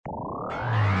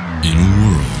In a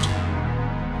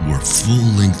world where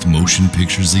full-length motion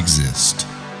pictures exist,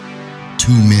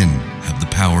 two men have the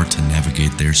power to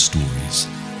navigate their stories.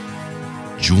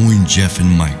 Join Jeff and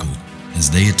Michael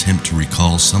as they attempt to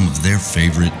recall some of their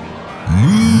favorite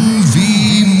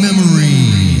movie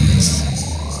memories.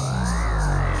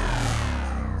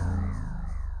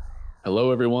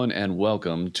 Hello, everyone, and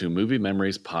welcome to Movie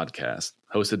Memories Podcast,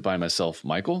 hosted by myself,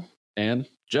 Michael, and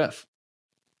Jeff.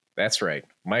 That's right.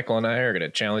 Michael and I are going to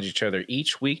challenge each other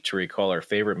each week to recall our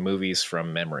favorite movies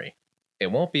from memory. It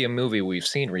won't be a movie we've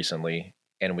seen recently,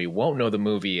 and we won't know the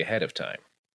movie ahead of time.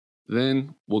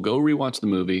 Then we'll go rewatch the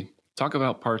movie, talk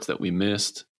about parts that we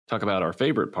missed, talk about our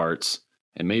favorite parts,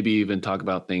 and maybe even talk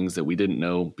about things that we didn't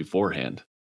know beforehand.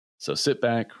 So sit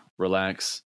back,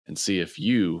 relax, and see if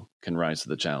you can rise to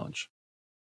the challenge.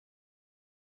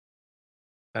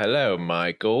 Hello,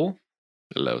 Michael.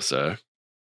 Hello, sir.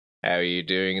 How are you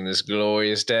doing in this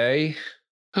glorious day?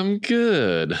 I'm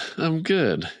good.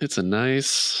 It's a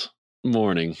nice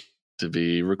morning to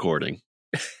be recording.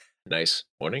 Nice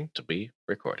morning to be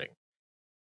recording.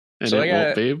 And So it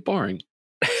won't be boring.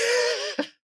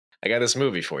 I got this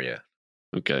movie for you.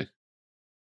 Okay.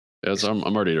 Yes, I'm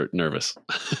already nervous.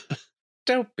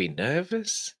 Don't be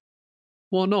nervous.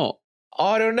 Why not?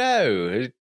 I don't know.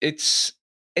 It's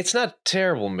not a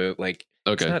terrible movie. Okay.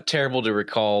 It's not terrible to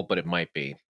recall, but it might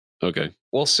be. Okay.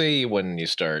 We'll see when you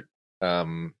start.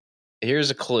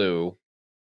 Here's a clue.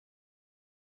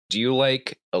 Do you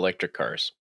like electric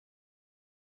cars?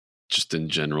 Just in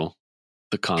general,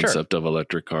 the concept of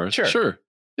electric cars. Sure.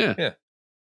 Yeah.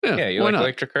 Yeah, you why like not?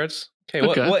 electric cars? Okay,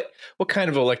 Okay. what kind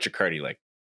of electric car do you like?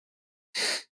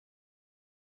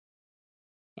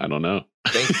 I don't know.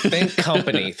 Think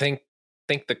company. Think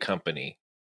the company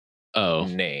Oh,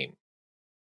 name.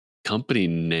 company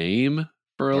name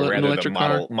for Or an rather electric the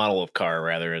car? model of car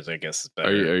rather, as I guess is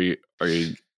better.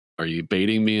 Are you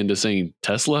baiting me into saying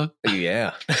Tesla?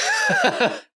 Yeah.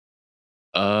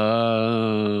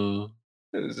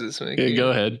 Does this make Okay,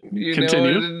 go ahead. You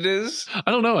Continue. know what it is?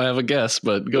 I don't know. I have a guess,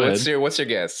 but go ahead. What's your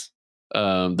guess?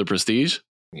 The Prestige.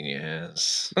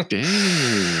 Yes.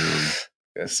 Damn.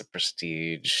 That's the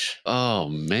Prestige. Oh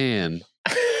man,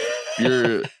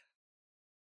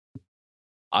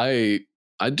 I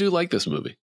do like this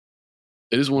movie.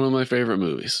 It is one of my favorite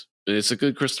movies. It's a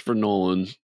good Christopher Nolan,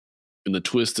 and the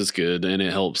twist is good, and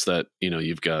it helps that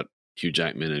you've got Hugh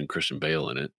Jackman and Christian Bale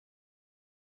in it,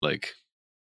 like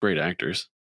great actors.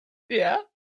 Yeah.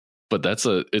 But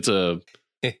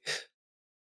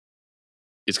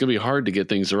it's gonna be hard to get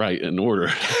things right in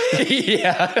order.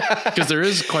 Yeah. Because there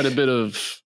is quite a bit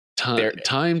of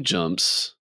time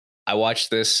jumps. I watched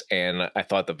this and I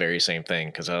thought the very same thing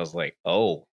because I was like,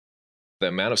 oh, the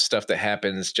amount of stuff that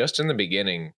happens just in the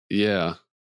beginning Yeah.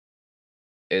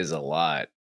 is a lot.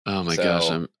 Oh my So- gosh.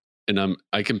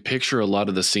 I can picture a lot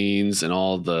of the scenes and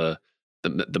all the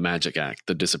magic act,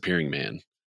 the disappearing man,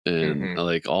 and Mhm.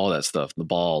 like all that stuff, the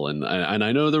ball, and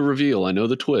I know the reveal, I know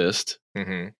the twist,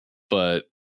 Mm-hmm. but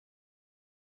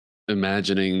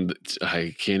imagining,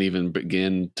 I can't even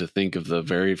begin to think of the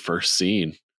very first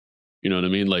scene. You know what I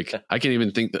mean? Like I can't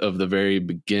even think of the very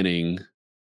beginning,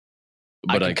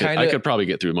 but I could probably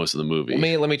get through most of the movie.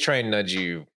 Let me try and nudge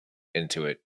you into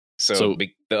it. So,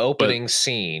 The opening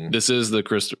scene. This is the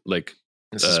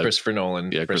This is Christopher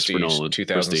Nolan. yeah, Prestige, Christopher Nolan,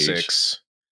 2006.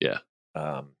 Yeah.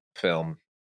 Film,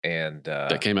 and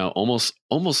that came out almost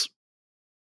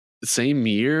the same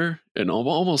year and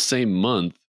almost same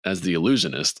month as The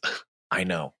Illusionist. I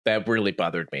know that really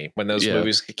bothered me when those Yeah.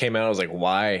 movies came out. I was like,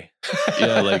 why?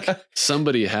 Yeah, like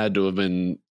somebody had to have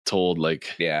been told,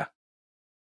 like, yeah.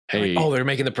 hey, Like, oh, they're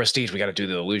making the Prestige. We got to do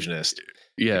The Illusionist.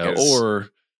 yeah, because- or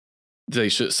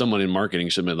someone in marketing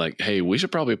should have been like, hey, we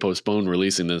should probably postpone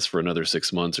releasing this for another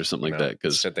 6 months or something like that,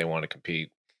 because said they want to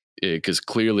compete.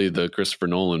 clearly the Christopher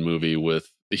Nolan movie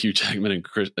with Hugh Jackman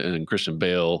and Christian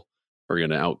Bale are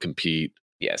going to outcompete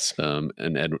Yes, and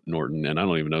Ed Norton, and I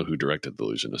don't even know who directed The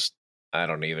Illusionist. I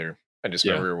don't either. I just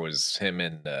Yeah. remember it was him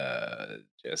and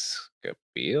Jessica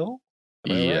Biel.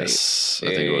 Am I right? Yes, I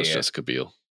think it was Yeah. Jessica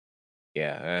Biel.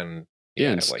 Yeah, and Yeah,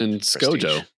 I and liked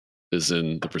ScarJo is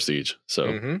in The Prestige. So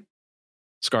Mm-hmm.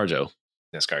 ScarJo.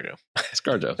 That's ScarJo.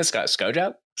 ScarJo. That's got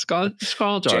ScarJo.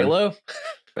 ScarJo. J Lo.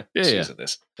 Yeah, She's yeah. in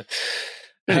this.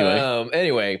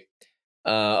 Anyway.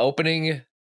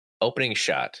 Opening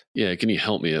shot. Yeah, can you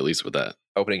help me at least with that?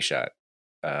 Opening shot.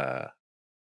 Are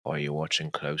you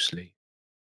watching closely?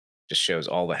 Just shows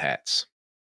all the hats.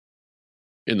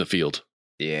 In the field.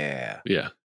 Yeah. Yeah.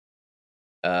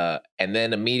 And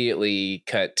then immediately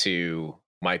cut to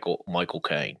Michael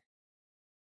Caine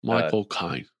Michael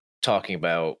Caine. talking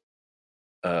about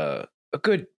a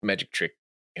good magic trick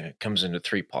and it comes into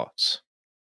 3 parts.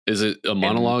 Is it a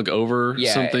monologue over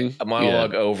something? A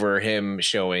monologue over him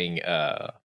showing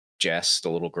Jess, the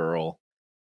little girl,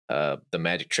 the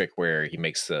magic trick where he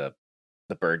makes the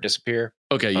bird disappear.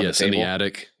 Okay, yes, in the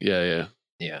attic. Yeah.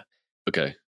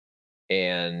 Okay.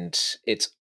 And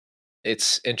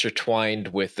it's intertwined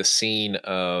with the scene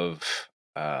of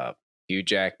Hugh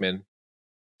Jackman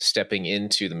stepping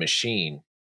into the machine,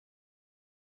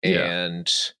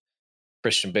 and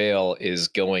Christian Bale is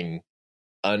going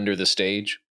under the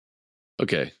stage.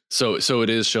 Okay, so it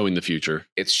is showing the future.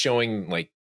 It's showing the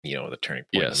turning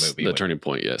point of the movie. The turning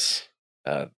point. Yes.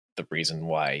 The reason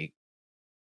why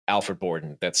Alfred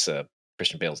Borden, that's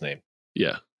Christian Bale's name.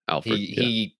 Yeah, Alfred.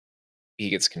 He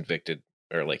gets convicted,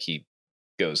 or he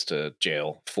goes to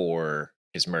jail for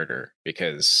his murder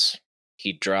because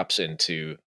he drops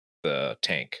into the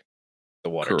tank, the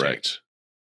water tank.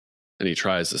 And he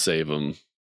tries to save him.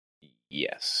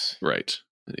 Yes. Right.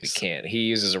 He can't. He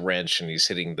uses a wrench and he's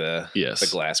hitting the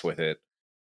glass with it.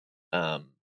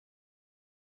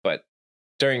 But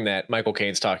during that, Michael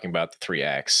Caine's talking about the 3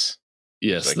 acts.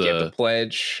 Yes, you have the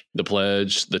pledge,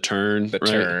 the turn,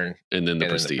 and then the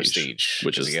prestige,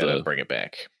 which is you gotta bring it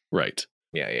back. Right.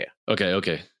 Yeah.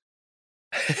 Okay.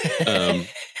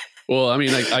 Well, I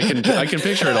mean, I can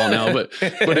picture it all now, but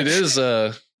it is.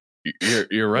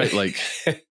 You're right.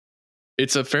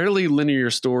 It's a fairly linear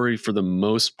story for the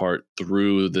most part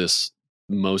through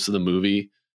most of the movie.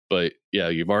 But yeah,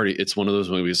 it's one of those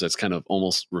movies that's kind of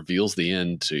almost reveals the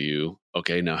end to you.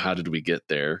 Okay, now how did we get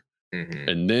there? Mm-hmm.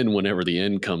 And then whenever the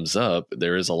end comes up,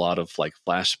 there is a lot of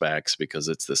flashbacks because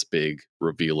it's this big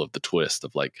reveal of the twist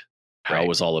of how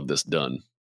was all of this done?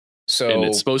 And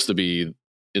it's supposed to be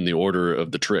in the order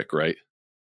of the trick, right?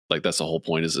 That's the whole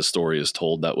point, is the story is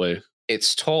told that way.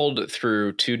 It's told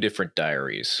through 2 different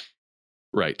diaries.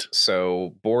 Right.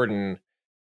 So Borden,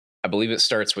 I believe it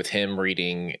starts with him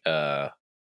reading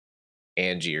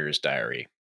Angier's diary.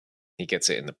 He gets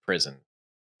it in the prison.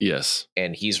 Yes.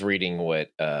 And he's reading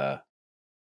what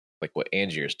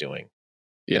Angier's doing.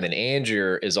 Yeah. And then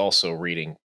Angier is also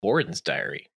reading Borden's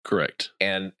diary. Correct.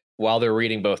 And while they're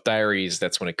reading both diaries,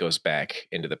 that's when it goes back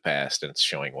into the past and it's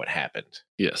showing what happened.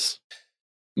 Yes.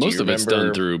 Most of it's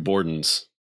done through Borden's.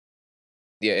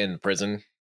 Yeah, in prison.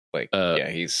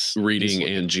 He's reading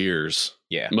Angier's.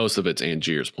 Yeah. Most of it's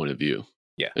Angier's point of view.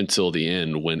 Yeah. Until the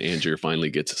end, when Angier finally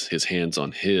gets his hands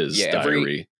on his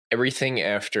diary. Everything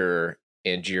after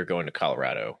Angier going to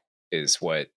Colorado is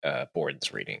what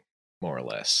Borden's reading, more or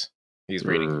less. He's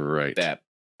reading that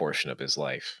portion of his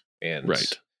life. And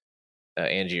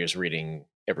Angier's reading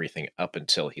everything up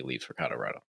until he leaves for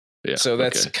Colorado. Yeah. So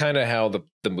that's kind of how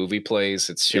the movie plays.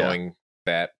 It's showing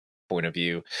that point of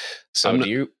view. So do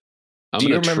you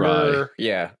remember? Try.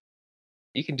 Yeah.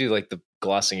 You can do the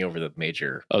glossing over the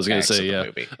major. I was going to say,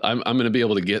 movie. I'm going to be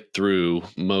able to get through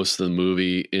most of the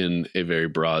movie in a very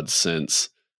broad sense,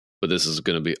 but this is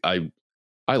going to be,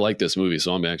 I like this movie,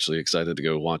 so I'm actually excited to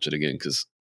go watch it again because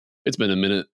it's been a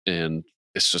minute and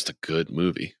it's just a good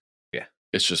movie. Yeah.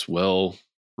 It's just well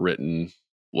written,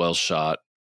 well shot,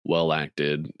 well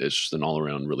acted. It's just an all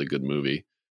around really good movie.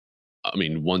 I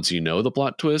mean, once you know the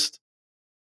plot twist,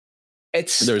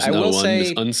 there's no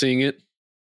unseeing it.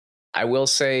 I will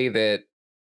say that.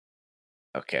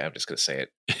 Okay, I'm just going to say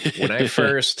it. When I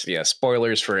first,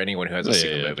 spoilers for anyone who hasn't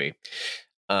seen the movie.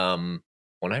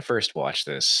 When I first watched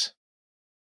this,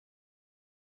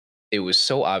 it was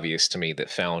so obvious to me that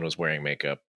Fallon was wearing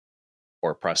makeup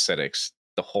or prosthetics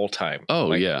the whole time.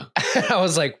 Oh, yeah. I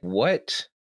was like, what?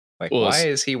 Why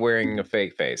is he wearing a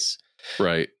fake face?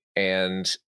 Right. And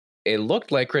it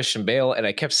looked like Christian Bale, and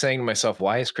I kept saying to myself,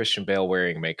 why is Christian Bale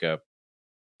wearing makeup?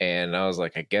 And I was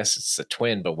like, I guess it's a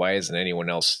twin, but why isn't anyone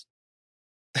else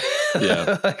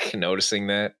noticing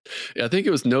that? Yeah, I think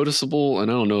it was noticeable, and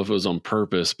I don't know if it was on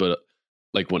purpose, but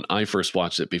when I first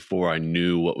watched it before I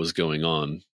knew what was going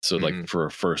on, so for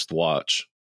a first watch,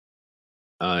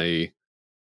 I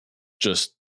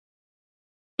just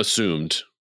assumed,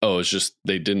 it's just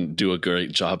they didn't do a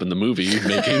great job in the movie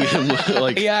making him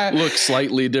look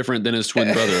slightly different than his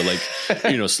twin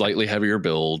brother, slightly heavier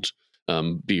build,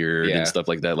 beard and stuff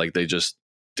like that. They just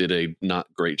did a not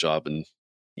great job in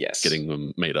getting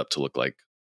them made up to look like.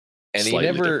 And he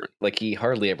never different. He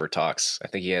hardly ever talks. I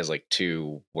think he has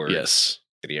 2 words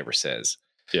that he ever says.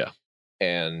 Yeah.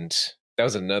 And that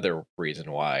was another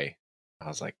reason why I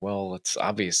was like, well, it's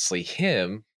obviously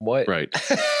him. What? Right.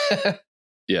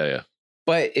 Yeah.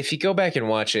 But if you go back and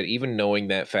watch it, even knowing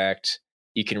that fact,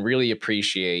 you can really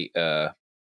appreciate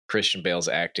Christian Bale's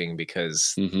acting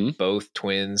because both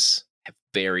twins have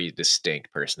very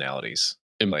distinct personalities.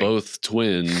 And both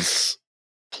twins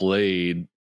played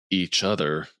each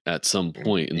other at some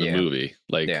point in the movie.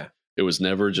 Like it was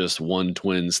never just one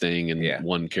twin staying in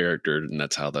one character, and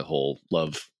that's how the whole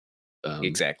love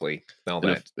exactly all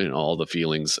the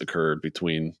feelings occurred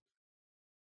between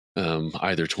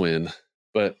either twin.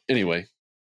 But anyway,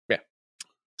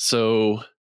 so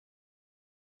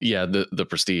the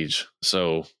Prestige.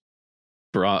 So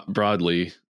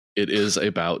broadly, it is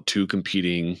about two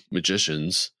competing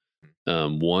magicians,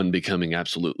 one becoming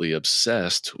absolutely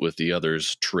obsessed with the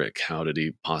other's trick. How did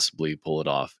he possibly pull it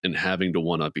off? And having to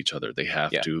one up each other. They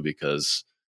have to, because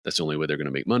that's the only way they're going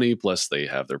to make money. Plus they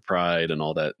have their pride and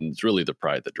all that. And it's really the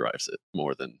pride that drives it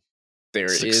more than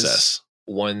success. Is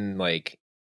one like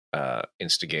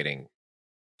instigating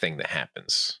thing that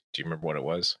happens. Do you remember what it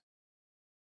was?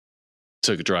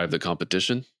 To drive the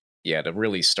competition? Yeah, to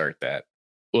really start that.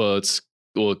 Well,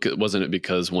 wasn't it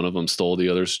because one of them stole the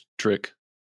other's trick?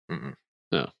 Mm-mm.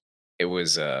 No. It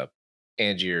was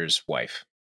Angier's wife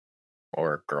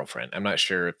or girlfriend. I'm not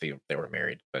sure if they were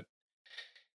married, but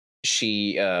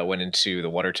she went into the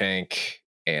water tank,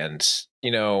 and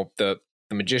the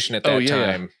magician at that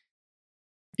time.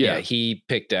 Yeah, he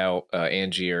picked out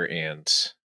Angier and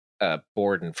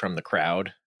Borden from the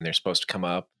crowd, and they're supposed to come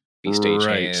up, be stage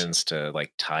hands to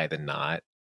like tie the knot.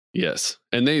 Yes,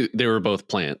 and they were both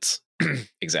plants.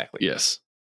 Exactly. Yes.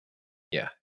 Yeah,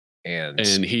 and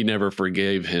he never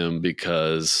forgave him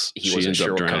because he wasn't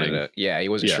sure what kind of he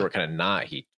wasn't sure what kind of knot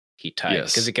he tied,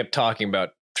 because he kept talking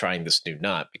about trying this new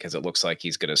knot, because it looks like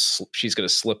she's gonna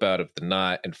slip out of the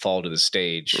knot and fall to the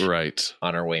stage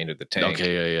on her way into the tank.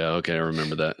 Okay, I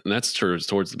remember that, and that's towards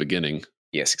the beginning.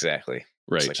 Yes, exactly.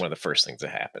 Right, it's like one of the first things that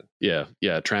happen. Yeah.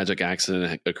 A tragic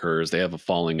accident occurs. They have a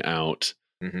falling out,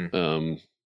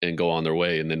 and go on their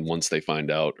way. And then once they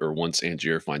find out, or once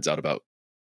Angier finds out about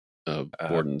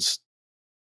Borden's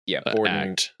Borden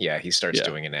act, he starts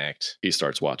doing an act. He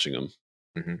starts watching them.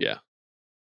 Yeah,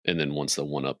 and then wants to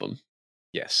one up them.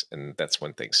 Yes, and that's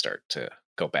when things start to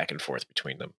go back and forth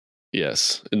between them.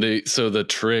 Yes, and so the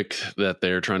trick that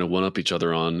they're trying to one up each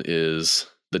other on is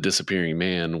the disappearing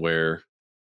man, where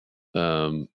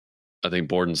I think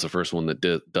Borden's the first one that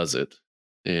does it,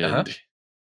 and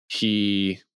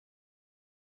he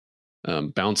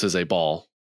bounces a ball.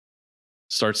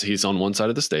 He's on one side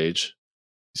of the stage.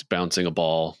 He's bouncing a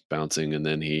ball, and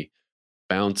then he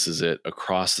bounces it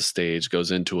across the stage,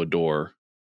 goes into a door,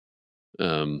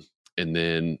 and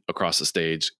then across the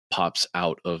stage pops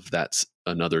out of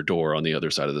another door on the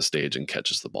other side of the stage and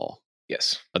catches the ball.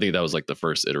 Yes. I think that was like the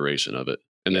first iteration of it.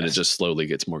 And then it just slowly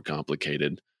gets more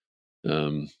complicated.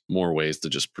 More ways to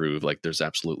just prove like there's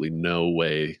absolutely no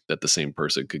way that the same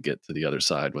person could get to the other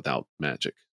side without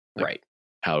magic. Right.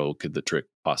 How could the trick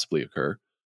possibly occur?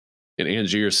 And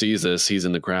Angier sees this. He's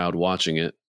in the crowd watching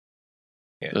it,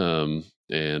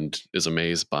 and is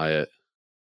amazed by it.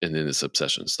 And then this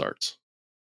obsession starts.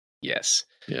 Yes.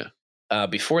 Yeah.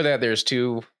 Before that, there's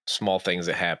two small things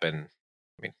that happen.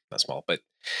 I mean, not small, but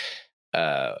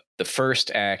the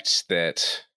first act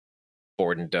that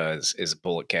Borden does is a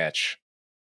bullet catch,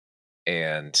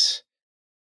 and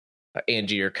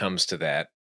Angier comes to that.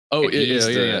 Oh,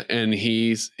 yeah. And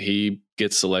he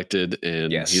gets selected,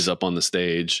 and he's up on the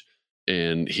stage,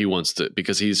 and he wants to,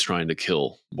 because he's trying to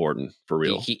kill Borden for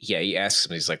real. He asks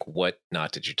him, he's like, "What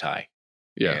knot did you tie?"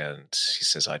 Yeah. And he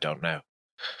says, "I don't know."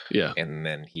 Yeah. And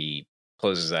then he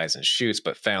closes his eyes and shoots,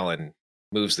 but Fallon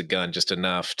moves the gun just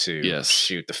enough to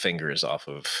shoot the fingers off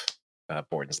of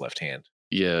Borden's left hand.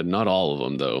 Yeah, not all of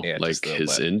them though. Yeah, like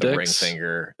his index,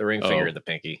 the ring finger, and the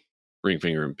pinky. Ring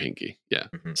finger and pinky. Yeah.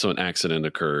 Mm-hmm. So an accident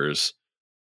occurs,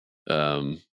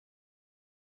 and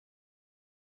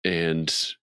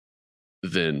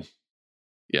then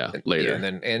later. Yeah, and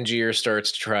then Angier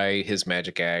starts to try his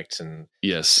magic act, and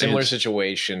yes, similar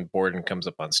situation. Borden comes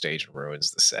up on stage and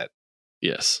ruins the set.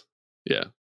 Yes. Yeah.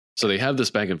 So they have this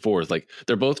back and forth. Like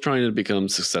they're both trying to become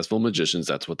successful magicians.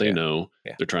 That's what they know.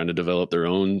 Yeah. They're trying to develop their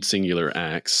own singular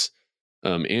acts.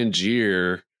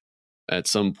 Angier, at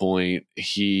some point,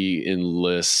 he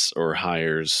enlists or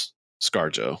hires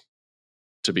ScarJo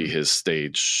to be his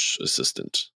stage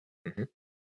assistant.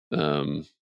 Mm-hmm.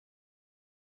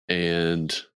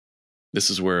 And this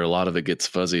is where a lot of it gets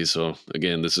fuzzy. So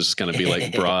again, this is just going to be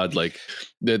like broad, like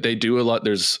they do a lot.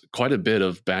 There's quite a bit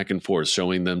of back and forth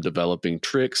showing them developing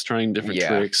tricks, trying different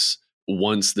tricks.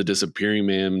 Once the disappearing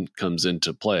man comes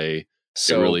into play,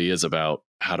 it really is about,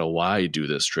 how do I do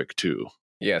this trick too?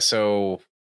 Yeah. So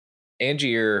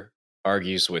Angier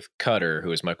argues with Cutter,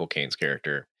 who is Michael Caine's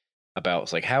character,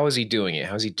 about like, how is he doing it?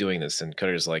 How is he doing this? And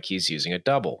Cutter's like, he's using a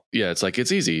double. Yeah, it's like,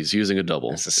 it's easy. He's using a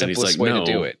double. It's the simplest way to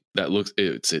do it. That looks,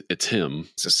 it's him.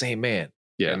 It's the same man.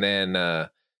 Yeah. And then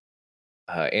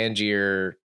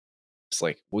Angier It's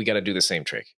like, we got to do the same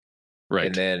trick. Right.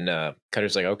 And then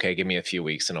Cutter's like, okay, give me a few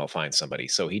weeks and I'll find somebody.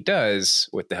 So he does,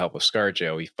 with the help of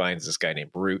ScarJo. He finds this guy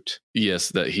named Root. Yes,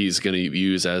 that he's going to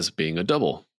use as being a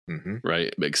double. Mm-hmm.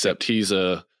 Right. Except he's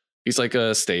like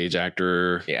a stage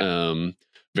actor. Yeah.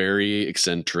 Very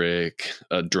eccentric,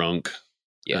 drunk.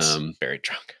 Yes, very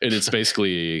drunk. And it's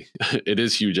basically, it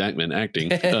is Hugh Jackman acting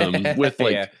with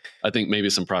like, I think maybe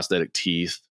some prosthetic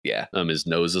teeth. Yeah. His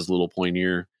nose is a little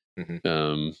pointier.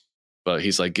 Mm-hmm. But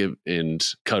he's like,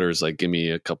 Cutter's like, give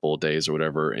me a couple of days or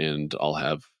whatever, and I'll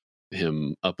have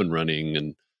him up and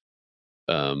running.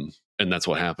 And that's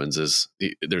what happens is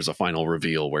there's a final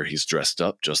reveal where he's dressed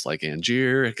up just like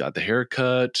Angier, got the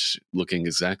haircut, looking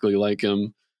exactly like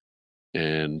him.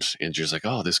 And Angier's like,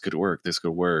 oh, this could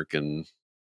work. And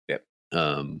yep.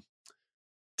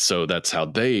 So that's how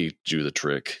they do the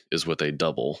trick, is what they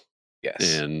double.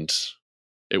 Yes. And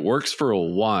it works for a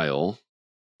while.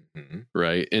 Mm-hmm.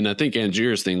 Right. And I think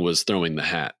Angier's thing was throwing the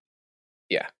hat.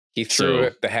 Yeah. He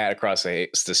threw the hat across the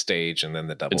stage, and then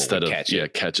the double instead of catch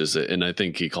it. Catches it. And I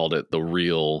think he called it the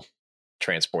real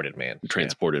transported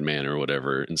man or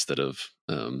whatever, instead of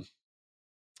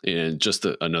and just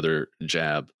another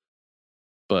jab.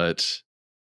 But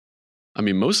I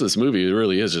mean, most of this movie, it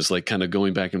really is just like kind of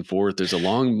going back and forth. There's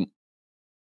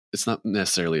it's not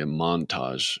necessarily a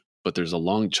montage, but there's a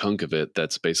long chunk of it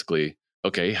that's basically,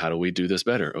 okay, how do we do this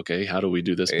better? Okay, how do we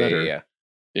do this better? Yeah.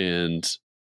 And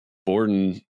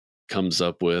Borden comes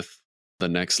up with the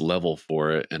next level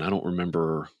for it, and I don't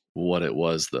remember what it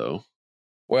was, though.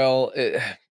 Well,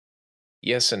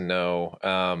 yes and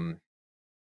no.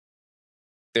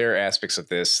 There are aspects of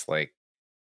this, like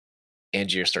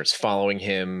Angier starts following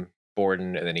him,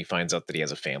 Borden, and then he finds out that he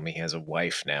has a family. He has a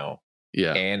wife now.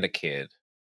 Yeah. And a kid.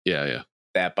 Yeah.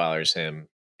 That bothers him.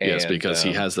 Yes, because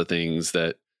he has the things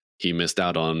that he missed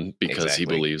out on because he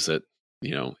believes that,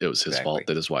 it was his fault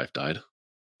that his wife died.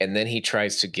 And then he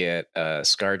tries to get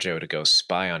ScarJo to go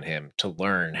spy on him to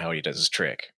learn how he does his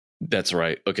trick. That's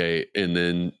right. Okay. And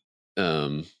then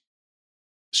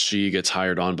she gets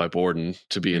hired on by Borden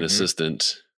to be an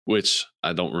assistant, which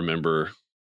I don't remember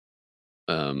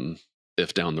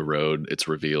if down the road it's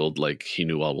revealed like he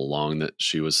knew all along that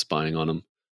she was spying on him.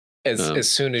 As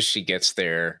soon as she gets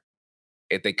there,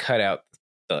 they cut out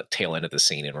the tail end of the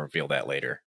scene and reveal that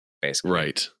later, basically.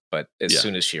 Right. But as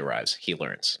soon as she arrives, he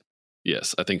learns.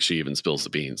 Yes, I think she even spills the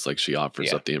beans. Like, she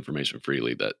offers up the information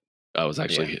freely that I was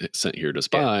actually sent here to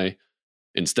spy. Yeah.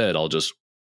 Instead, I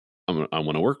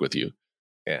want to work with you.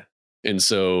 Yeah. And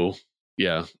so,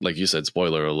 yeah, like you said,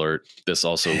 spoiler alert, this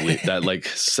also that like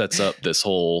sets up this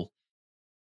whole,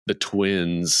 the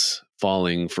twins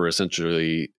falling for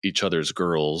essentially each other's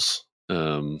girls,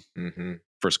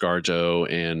 for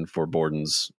ScarJo and for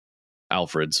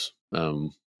Alfred's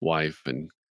wife. And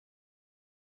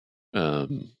I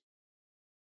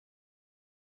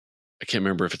can't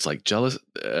remember if it's like jealous,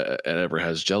 it ever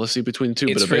has jealousy between the two,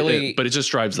 but it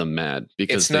just drives them mad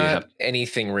because it's not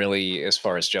anything really as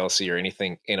far as jealousy or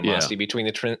anything animosity between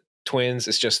the twins.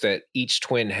 It's just that each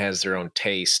twin has their own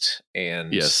taste,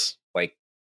 and like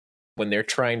when they're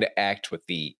trying to act with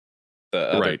the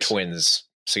other twins'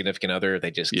 significant other, they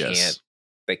just can't.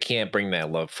 They can't bring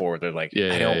that love forward. They're like,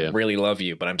 I don't really love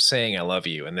you, but I'm saying I love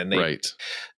you, and then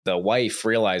the wife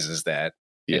realizes that,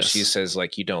 and she says,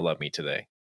 like, you don't love me today.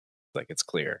 Like, it's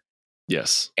clear.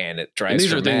 Yes. And it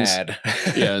drives her mad.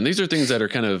 And these are things that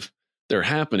are they're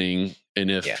happening.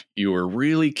 And if you were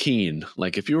really keen,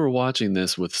 like if you were watching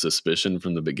this with suspicion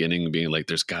from the beginning, being like,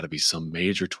 there's got to be some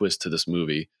major twist to this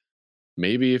movie.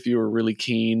 Maybe if you were really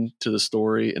keen to the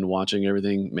story and watching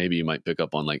everything, maybe you might pick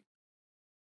up on like,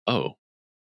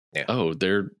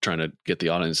 they're trying to get the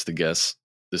audience to guess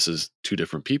this is two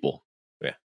different people.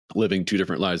 Yeah. Living two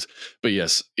different lives. But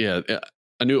yes. Yeah.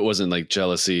 I knew it wasn't like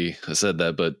jealousy. I said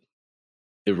that, but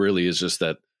it really is just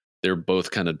that they're both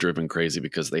kind of driven crazy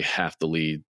because they have to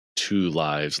lead two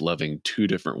lives, loving two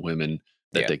different women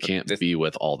that they can't be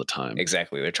with all the time.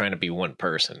 Exactly. They're trying to be one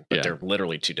person, but they're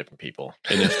literally two different people.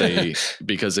 And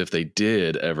because if they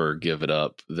did ever give it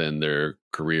up, then their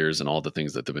careers and all the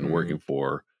things that they've been working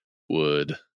for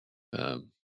would no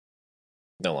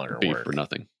longer be work for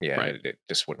nothing. Yeah. Right. It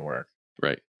just wouldn't work.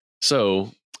 Right.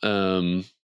 So,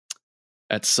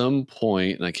 at some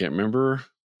point, and I can't remember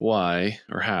why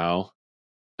or how,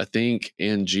 I think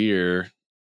Angier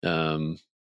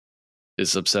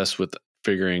is obsessed with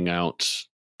figuring out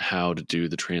how to do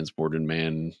the transported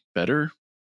man better.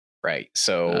 Right.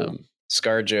 So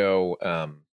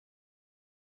ScarJo,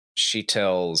 she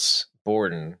tells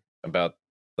Borden about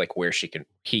like where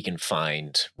he can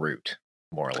find Root,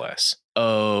 more or less.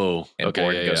 Oh, and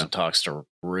Borden goes and talks to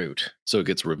Root. So it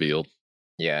gets revealed.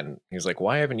 Yeah, and he's like,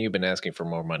 why haven't you been asking for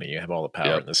more money? You have all the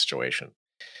power in this situation.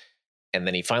 And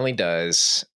then he finally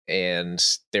does. And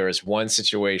there is one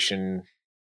situation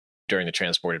during the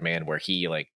Transported Man where he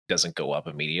like doesn't go up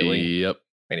immediately. Yep.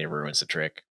 And he ruins the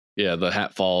trick. Yeah, the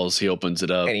hat falls, he opens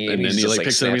it up, and then he like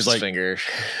picks it up, he's like, finger.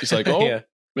 He's like, oh, yeah.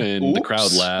 And Oops. The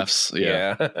crowd laughs.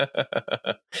 Yeah.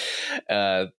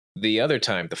 The other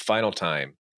time, the final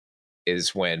time,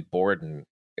 is when Borden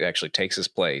actually takes his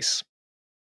place.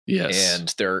 Yes.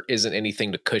 And there isn't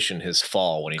anything to cushion his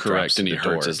fall when he drops and he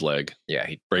hurts his leg. Yeah,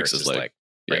 he breaks his leg.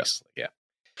 Yeah.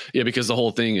 Yeah, because the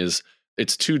whole thing is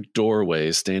it's two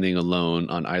doorways standing alone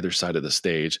on either side of the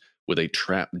stage with a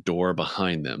trap door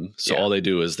behind them. So all they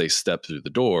do is they step through the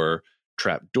door,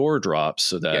 trap door drops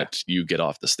so that you get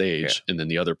off the stage, and then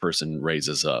the other person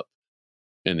raises up.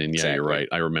 And then, you're right.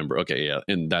 I remember. Okay, yeah.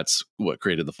 And that's what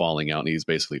created the falling out, and he's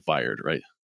basically fired, right?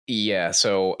 Yeah,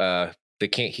 so he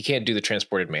can't do the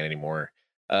Transported Man anymore.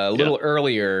 A little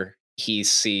earlier, he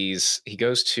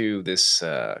goes to this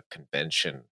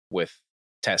convention with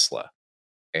Tesla.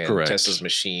 And Correct. Tesla's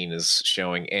machine is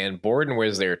showing, and Borden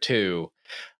was there too.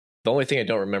 The only thing I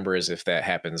don't remember is if that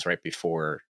happens right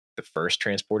before the first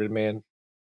Transported Man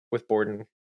with Borden.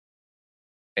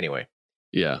 Anyway.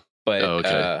 Yeah.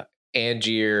 But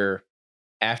Angier,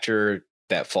 after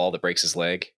that fall that breaks his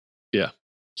leg,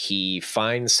 he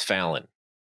finds Fallon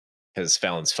because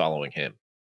Fallon's following him.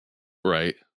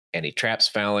 Right. And he traps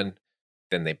Fallon,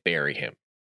 then they bury him.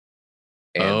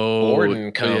 And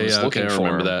Borden comes looking for him. I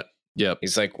remember that. Yep.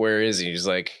 He's like, where is he? He's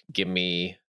like, give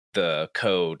me the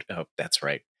code. Oh, that's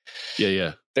right.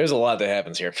 Yeah. There's a lot that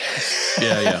happens here.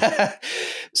 Yeah.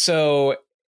 So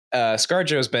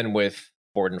ScarJo's been with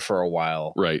Borden for a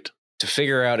while. Right. To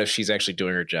figure out if she's actually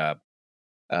doing her job.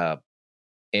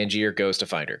 Angier goes to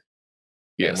find her.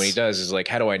 Yes. And when he does, he's like,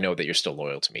 how do I know that you're still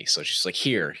loyal to me? So she's like,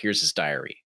 here's his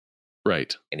diary.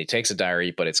 Right. And he takes a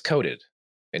diary, but it's coded.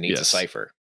 It needs a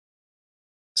cipher.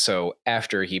 So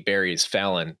after he buries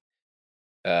Fallon,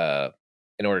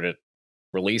 in order to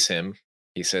release him,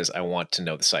 he says, I want to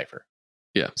know the cipher.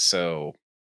 Yeah. So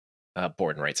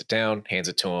Borden writes it down, hands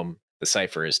it to him. The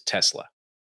cipher is Tesla.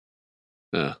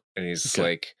 And he's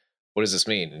like, what does this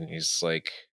mean? And he's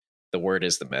like, the word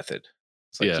is the method.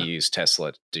 It's like he used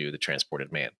Tesla to do the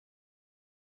Transported Man.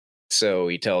 So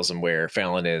he tells him where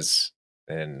Fallon is,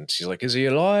 and she's like, is he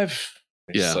alive?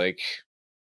 And he's like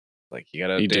you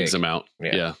gotta digs him out.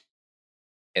 Yeah.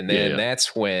 And then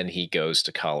that's when he goes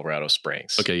to Colorado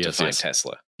Springs to find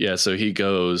Tesla. Yeah, so he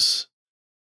goes,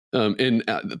 and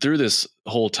through this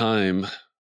whole time,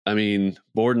 I mean,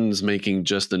 Borden's making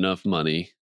just enough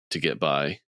money to get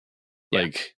by.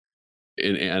 Like,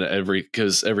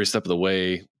 because every step of the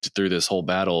way through this whole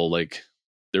battle, like,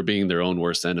 they're being their own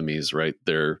worst enemies, right?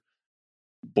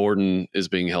 Borden is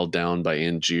being held down by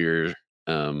Angier,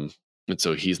 and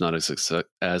so he's not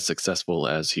as successful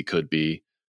as he could be.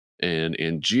 And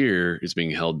Angier is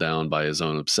being held down by his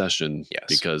own obsession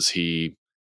because he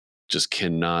just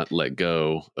cannot let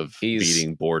go of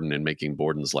beating Borden and making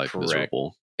Borden's life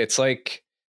miserable. It's like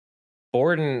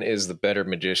Borden is the better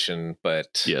magician,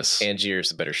 but Angier is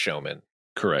the better showman.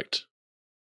 Correct.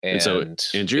 And so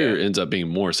Angier ends up being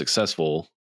more successful.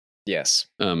 Yes.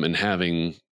 And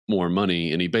having more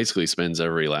money, and he basically spends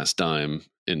every last dime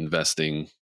investing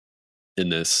in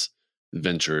this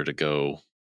venture to go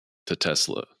to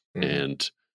Tesla. And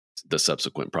the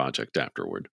subsequent project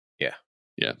afterward.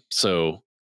 Yeah. So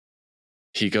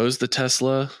he goes to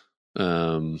Tesla. I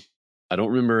don't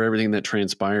remember everything that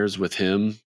transpires with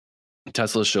him.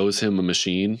 Tesla shows him a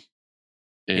machine,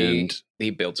 and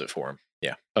he builds it for him.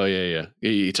 Yeah. Oh yeah.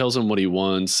 He tells him what he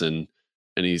wants, and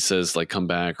he says like, come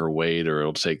back or wait, or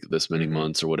it'll take this many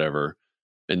months or whatever.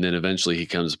 And then eventually he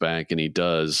comes back, and he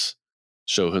does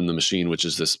show him the machine, which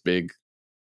is this big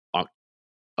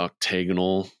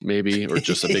octagonal, maybe, or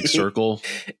just a big circle.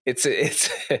 It's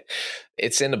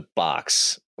in a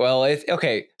box. Well,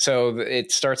 so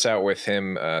it starts out with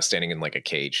him standing in like a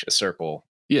cage, a circle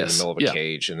in the middle of a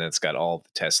cage, and then it's got all the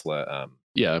Tesla.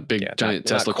 Giant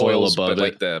Tesla coil above it,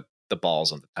 like the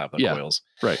balls on the top of the coils,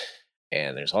 right?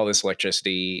 And there's all this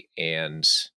electricity, and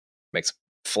makes a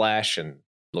flash, and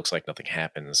looks like nothing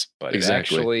happens, but it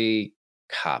actually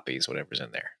copies whatever's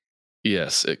in there.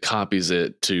 Yes, it copies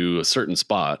it to a certain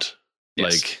spot.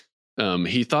 Yes. Like,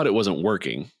 he thought it wasn't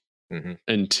working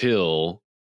until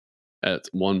at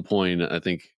one point, I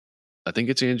think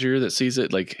it's Angier that sees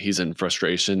it. Like, he's in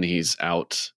frustration. He's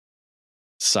outside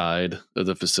of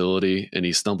the facility, and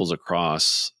he stumbles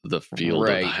across the field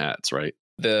of the hats, right?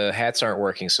 The hats aren't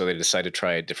working, so they decide to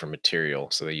try a different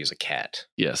material. So they use a cat.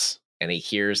 Yes. And he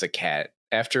hears the cat.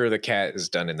 After the cat is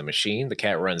done in the machine, the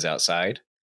cat runs outside.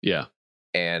 Yeah.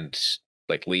 and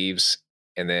like leaves,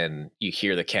 and then you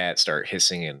hear the cat start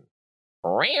hissing and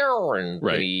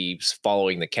he's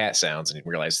following the cat sounds and he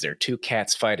realizes there are two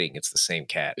cats fighting. It's the same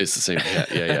cat. It's the same cat.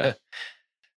 Yeah.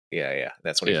 Yeah.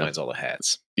 That's when he finds all the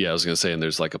hats. Yeah, I was going to say, and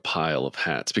there's like a pile of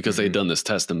hats because they've done this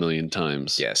test a million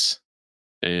times. Yes.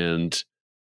 And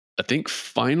I think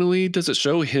finally, does it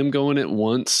show him going it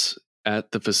once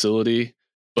at the facility,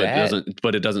 but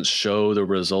it doesn't show the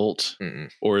result?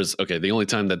 Or is the only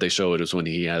time that they show it is when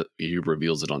he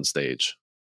reveals it on stage.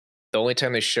 The only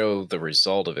time they show the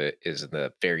result of it is in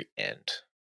the very end.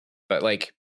 But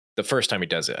like the first time he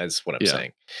does it, is what I'm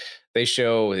saying. They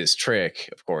show his trick,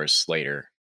 of course, later.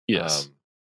 Yes.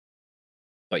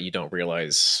 But you don't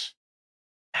realize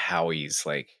how he's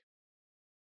like.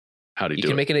 How do you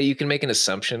You can make an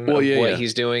assumption of what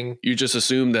he's doing. You just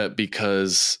assume that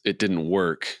because it didn't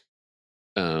work,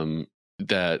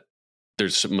 that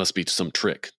must be some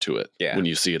trick to it when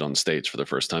you see it on stage for the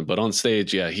first time. But on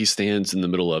stage, he stands in the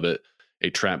middle of it. A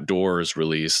trap door is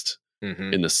released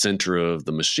in the center of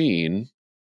the machine.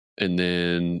 And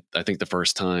then I think the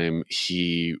first time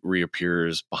he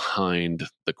reappears behind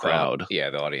the crowd. The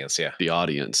audience. Yeah. The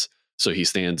audience. So he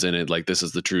stands in it like this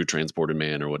is the true transported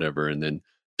man or whatever, and then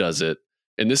does it.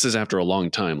 And this is after a long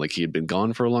time. Like he had been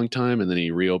gone for a long time, and then he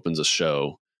reopens a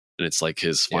show, and it's like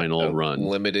his final run.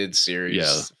 Limited series.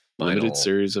 Yeah. Limited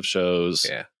series of shows.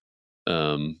 Yeah.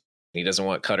 He doesn't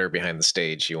want Cutter behind the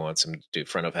stage. He wants him to do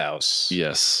front of house.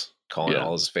 Yes. Call in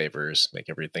all his favors, make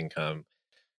everything come.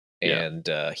 And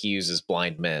he uses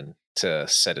blind men to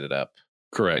set it up.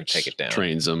 Correct. And take it down.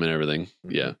 Trains them and everything.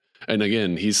 Yeah. And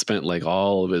again, he's spent like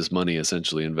all of his money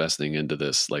essentially investing into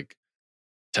this, like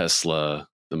Tesla,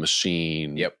 the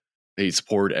machine. Yep. He's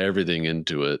poured everything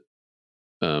into it.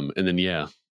 And then,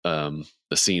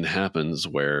 the scene happens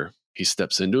where he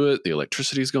steps into it. The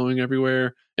electricity's going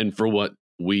everywhere. And for what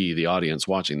we, the audience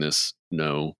watching this,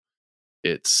 know,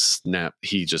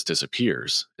 he just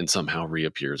disappears and somehow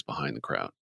reappears behind the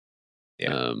crowd.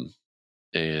 Yeah.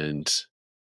 And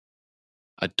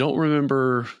I don't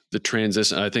remember the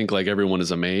transition. I think like everyone is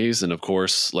amazed. And of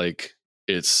course, like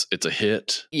it's a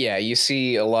hit. Yeah. You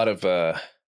see a lot of,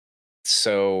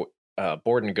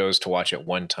 Borden goes to watch it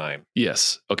one time.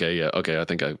 Yes. Okay. Yeah. Okay. I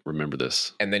think I remember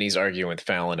this. And then he's arguing with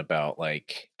Fallon about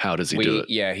like, how does he do it?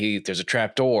 Yeah. There's a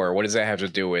trap door. What does that have to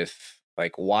do with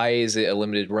like, why is it a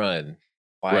limited run?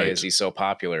 Why is he so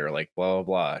popular? Like blah, blah,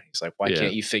 blah. He's like, why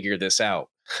can't you figure this out?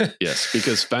 Yes.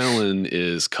 Because Fallon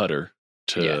is Cutter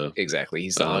to exactly.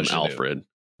 He's the Alfred.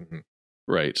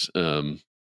 Right.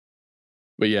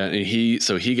 But he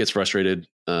gets frustrated.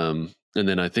 And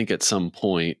then I think at some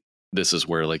point, this is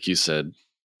where, like you said,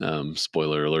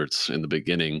 spoiler alerts in the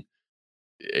beginning,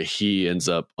 he ends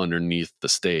up underneath the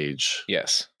stage.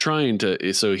 Yes.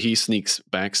 So he sneaks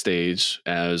backstage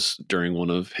as during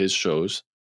one of his shows.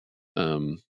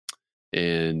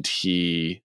 And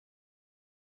he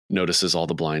notices all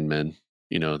the blind men,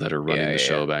 that are running the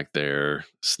show back there,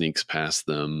 sneaks past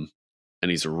them,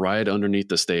 and he's right underneath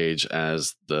the stage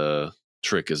as the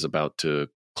trick is about to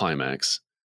climax.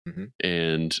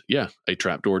 And a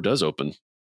trapdoor does open,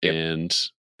 and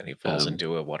he falls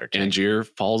into a water tank. Angier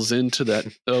falls into that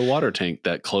water tank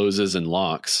that closes and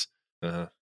locks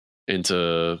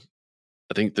into.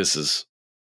 I think this is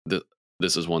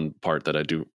one part that I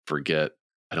do forget.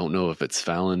 I don't know if it's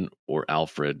Fallon or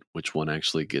Alfred, which one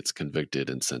actually gets convicted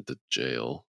and sent to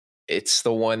jail. It's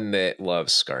the one that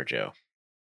loves ScarJo.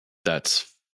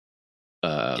 That's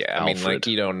Alfred. I mean, like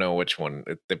you don't know which one.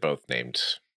 They're both named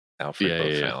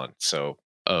Alfred, Fallon. So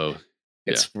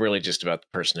it's really just about the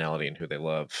personality and who they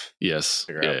love. Yes.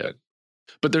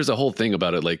 But there's a whole thing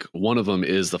about it. Like one of them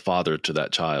is the father to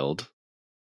that child.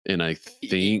 And I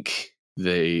think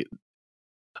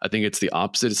it's the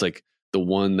opposite. It's like the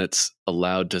one that's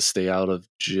allowed to stay out of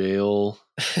jail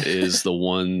is the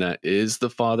one that is the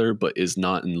father, but is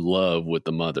not in love with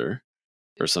the mother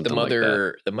or something like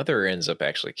that. The mother ends up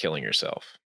actually killing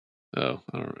herself. Oh,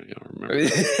 I don't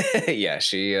remember. Yeah,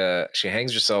 she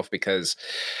hangs herself because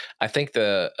I think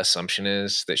the assumption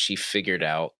is that she figured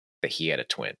out that he had a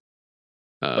twin,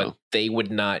 but they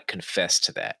would not confess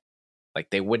to that. Like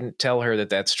they wouldn't tell her that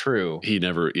that's true. He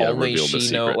never revealed the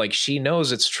secret. Like she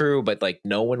knows it's true, but like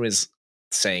no one was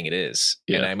saying it is.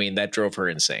 Yeah. And I mean that drove her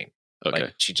insane. Okay,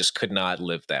 like, she just could not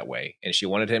live that way, and she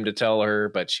wanted him to tell her,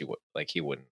 but he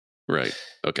wouldn't. Right.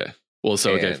 Okay. Well,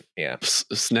 so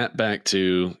snap back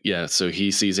to so he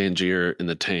sees Angier in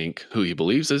the tank, who he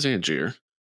believes is Angier,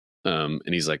 and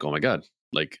he's like, "Oh my god,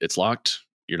 like it's locked.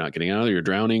 You're not getting out of there. You're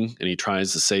drowning." And he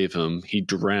tries to save him. He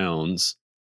drowns.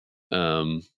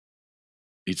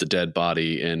 He's a dead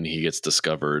body, and he gets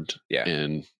discovered. Yeah.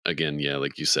 And again,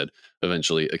 like you said,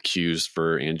 eventually accused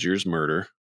for Angier's murder.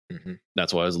 Mm-hmm.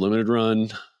 That's why it was limited run.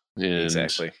 And,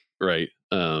 exactly. Right.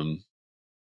 And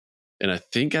I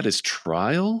think at his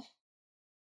trial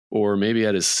or maybe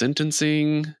at his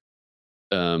sentencing,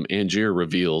 Angier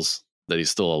reveals that he's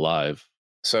still alive.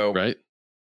 So right.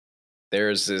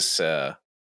 There's this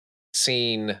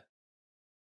scene.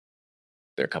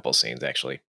 There are a couple scenes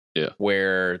actually. Yeah.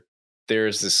 Where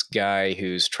there's this guy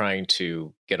who's trying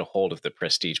to get a hold of the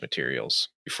prestige materials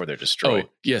before they're destroyed. Oh,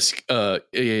 yes.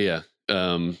 Yeah.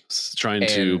 Trying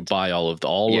to buy all of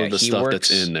the stuff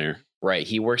that's in there. Right.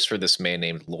 He works for this man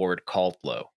named Lord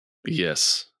Caldlow.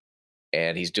 Yes.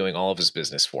 And he's doing all of his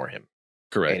business for him.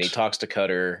 Correct. And he talks to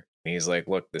Cutter and he's like,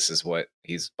 look, this is what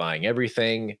he's buying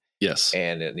everything. Yes.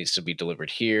 And it needs to be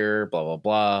delivered here, blah, blah,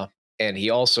 blah. And he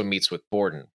also meets with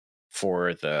Borden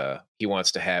for he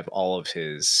wants to have all of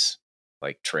his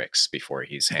like tricks before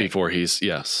he's hanged.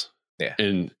 Yes. Yeah.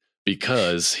 And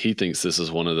because he thinks this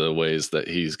is one of the ways that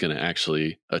he's going to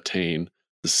actually attain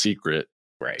the secret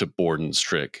to Borden's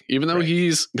trick, even though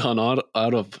he's gone out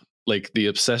of, like, the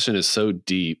obsession is so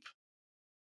deep.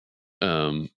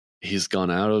 He's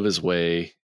gone out of his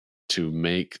way to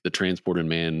make the transported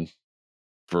man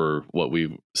for what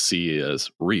we see as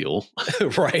real.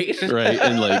 Right.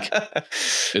 And like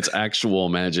it's actual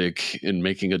magic and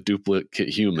making a duplicate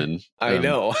human. I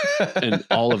know. And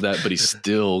all of that, but he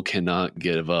still cannot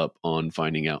give up on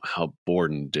finding out how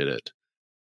Borden did it.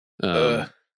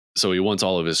 So he wants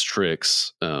all of his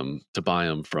tricks to buy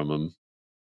them from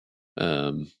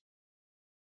him.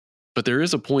 But there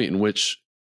is a point in which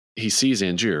he sees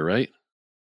Angier, right?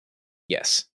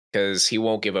 Yes. Because he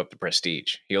won't give up the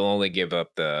prestige. He'll only give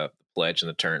up the pledge and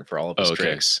the turn for all of his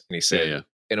tricks. And he said,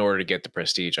 in order to get the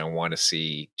prestige, I want to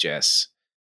see Jess.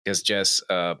 Because Jess,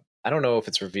 I don't know if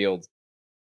it's revealed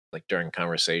like during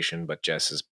conversation, but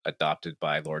Jess is adopted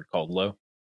by Lord Caldlow.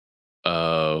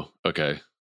 Oh, okay.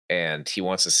 And he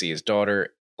wants to see his daughter.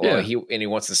 Well, he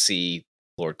wants to see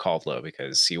Lord Caldlow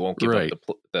because he won't give up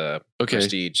the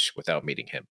prestige without meeting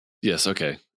him. Yes,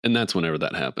 okay. And that's whenever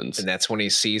that happens. And that's when he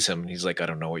sees him and he's like, I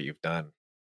don't know what you've done.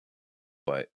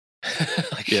 But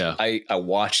I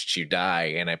watched you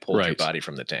die and I pulled your body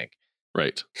from the tank.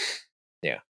 Right.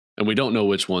 Yeah. And we don't know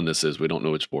which one this is. We don't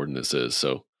know which Borden this is.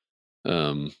 So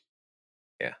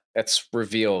yeah. That's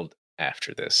revealed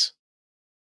after this.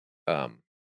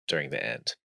 During the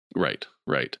end. Right.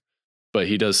 But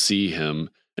he does see him.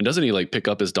 And doesn't he like pick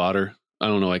up his daughter? I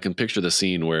don't know. I can picture the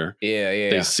scene where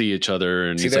they see each other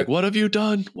and he's like, what have you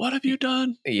done? What have you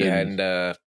done? Yeah.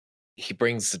 And he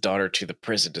brings the daughter to the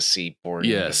prison to see Borden.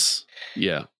 Yes.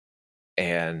 Yeah.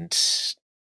 And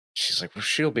she's like, well,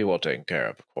 she'll be well taken care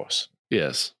of course.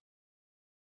 Yes.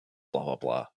 Blah, blah,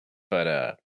 blah.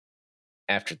 But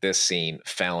after this scene,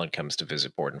 Fallon comes to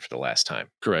visit Borden for the last time.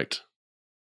 Correct.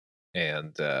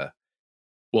 And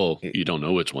well, you don't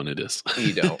know which one it is.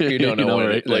 You don't know,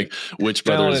 right? Like which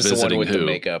brother is visiting the one with who. the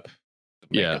makeup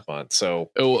on.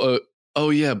 So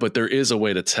yeah, but there is a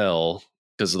way to tell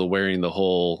because of the wearing the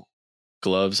whole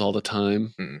gloves all the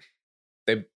time. Mm-mm.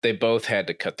 They both had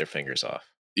to cut their fingers off.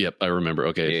 Yep, I remember.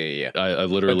 Okay, yeah. I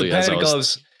literally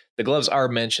the gloves are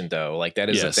mentioned though. Like that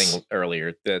is the thing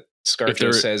earlier that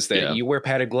Scarjo says that you wear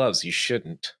padded gloves. You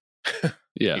shouldn't.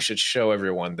 Yeah, you should show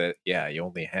everyone that you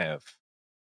only have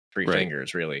 3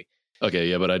 fingers, really. Okay,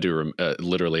 yeah, but I do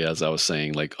literally as I was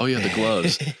saying, like, oh yeah, the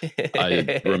gloves.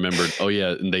 I remembered. Oh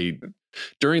yeah, and they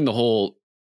during the whole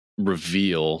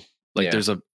reveal, like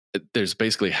there's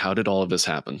basically how did all of this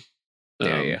happen?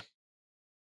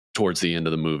 Towards the end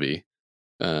of the movie,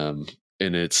 and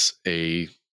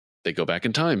they go back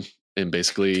in time, and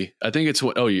basically, I think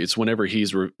it's whenever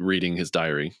he's reading his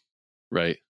diary,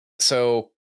 right?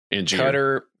 So,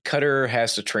 Cutter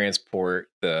has to transport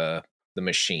the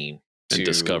machine and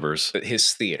discovers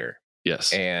his theater.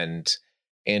 Yes. And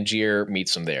Angier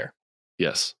meets him there.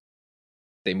 Yes.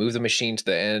 They move the machine to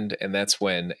the end, and that's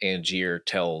when Angier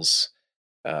tells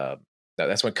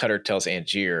that's when Cutter tells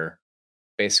Angier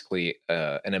basically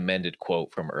an amended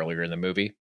quote from earlier in the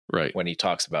movie. Right. When he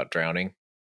talks about drowning.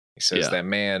 He says that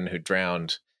man who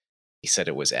drowned, he said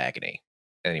it was agony.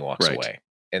 And he walks away.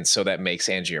 And so that makes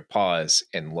Angier pause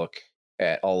and look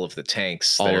at all of the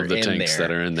tanks that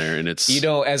are in there. And it's,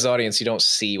 as an audience, you don't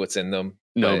see what's in them.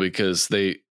 No, because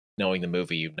knowing the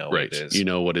movie, what it is. You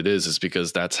know what it is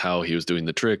because that's how he was doing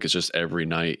the trick. It's just every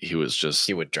night he would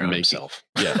drown himself.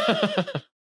 Yeah.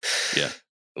 Yeah.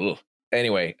 Ugh.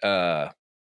 Anyway,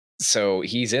 so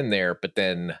he's in there, but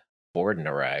then Borden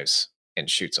arrives and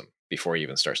shoots him before he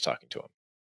even starts talking to him.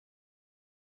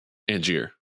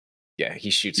 Angier. Yeah, he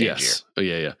shoots Angier. Oh,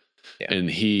 yeah. And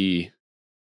he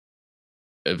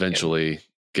eventually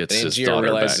gets his daughter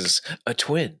realizes back. A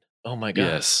twin. Oh my god.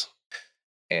 Yes.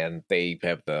 And they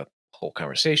have the whole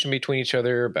conversation between each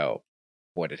other about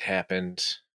what had happened.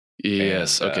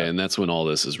 Yes. And, okay. And that's when all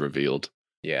this is revealed.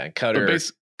 Yeah. And Cutter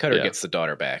gets the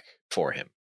daughter back for him.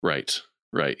 Right.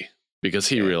 Because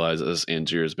he realizes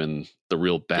Angier has been the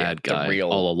real bad guy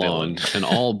all along. And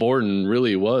all Borden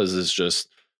really was is just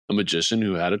a magician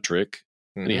who had a trick.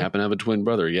 And he happened to have a twin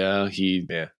brother. Yeah. He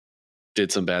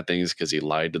did some bad things because he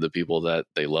lied to the people that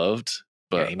they loved.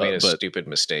 But he made a stupid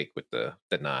mistake with the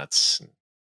knots.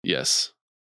 Yes.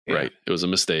 Yeah. Right. It was a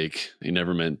mistake. He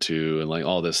never meant to, and like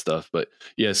all this stuff. But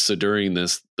yes, so during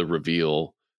the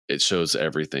reveal, it shows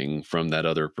everything from that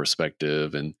other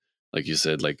perspective. And like you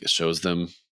said, like it shows them,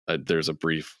 there's a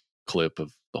brief clip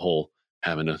of the whole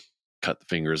having to cut the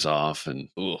fingers off and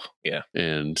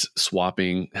and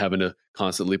swapping, having to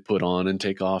constantly put on and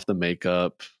take off the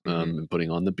makeup, and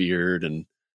putting on the beard. And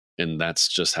that's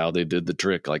just how they did the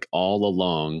trick, like all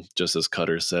along, just as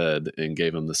Cutter said, and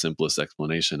gave him the simplest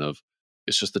explanation of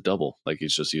it's just a double. Like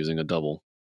he's just using a double.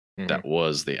 That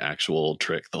was the actual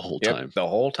trick the whole time. The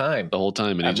whole time.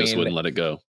 And he just wouldn't let it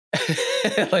go.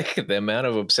 Like the amount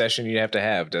of obsession you have to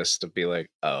have just to be like,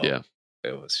 oh, yeah,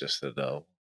 it was just a double.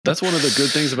 That's one of the good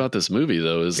things about this movie,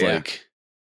 though, is like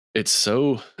it's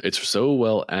so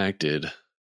well acted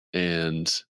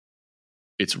and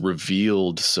it's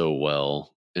revealed so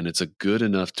well. And it's a good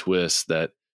enough twist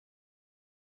that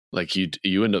like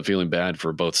you end up feeling bad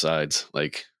for both sides.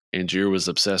 Like Angier was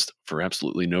obsessed for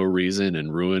absolutely no reason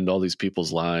and ruined all these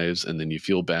people's lives. And then you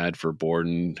feel bad for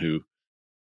Borden, who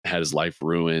had his life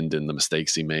ruined and the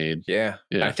mistakes he made. Yeah.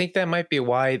 I think that might be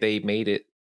why they made it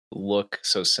look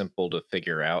so simple to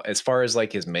figure out as far as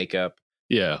like his makeup.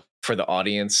 Yeah. For the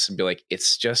audience, be like,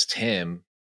 it's just him.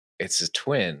 It's his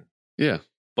twin. Yeah.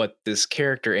 But this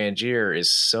character Angier is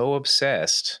so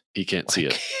obsessed, he can't see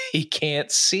it. He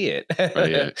can't see it.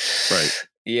 Right.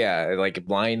 Yeah, it like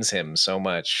blinds him so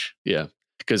much. Yeah,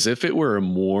 because if it were a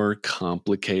more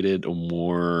complicated, or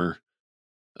more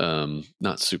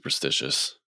not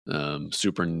superstitious,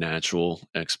 supernatural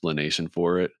explanation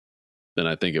for it, then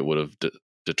I think it would have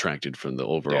detracted from the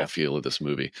overall feel of this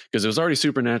movie. Because it was already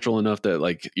supernatural enough that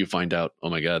like you find out, oh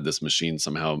my god, this machine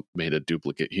somehow made a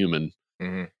duplicate human.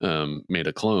 Made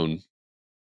a clone.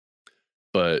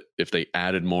 But if they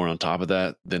added more on top of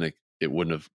that, then it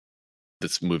wouldn't have,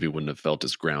 this movie wouldn't have felt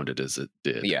as grounded as it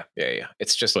did. Yeah.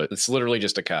 It's literally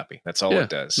just a copy. That's all it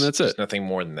does. That's There's nothing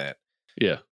more than that.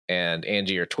 Yeah. And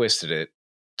Angier twisted it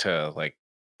to like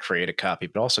create a copy,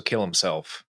 but also kill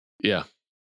himself. Yeah.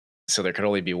 So there could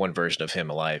only be one version of him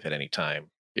alive at any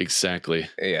time. Exactly.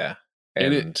 Yeah.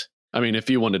 And I mean, if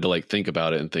you wanted to like think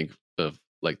about it and think of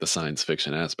like the science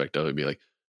fiction aspect of it, be like,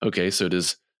 okay, so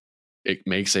it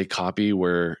makes a copy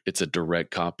where it's a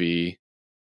direct copy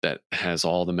that has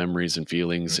all the memories and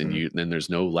feelings, and then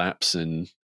there's no lapse in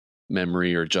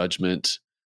memory or judgment.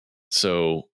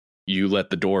 So you let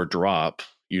the door drop,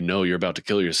 you're about to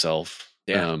kill yourself.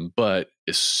 Yeah. But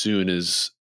as soon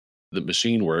as the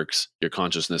machine works, your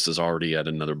consciousness is already at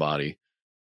another body,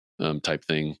 type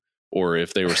thing. Or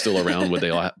if they were still around, would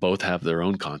they both have their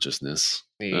own consciousness?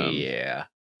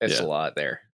 It's a lot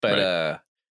there. But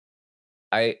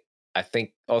I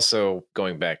think also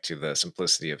going back to the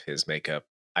simplicity of his makeup,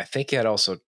 I think that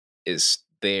also is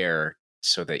there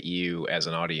so that you as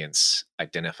an audience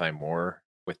identify more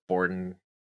with Borden.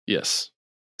 Yes.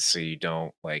 So you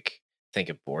don't like think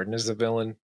of Borden as the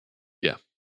villain. Yeah.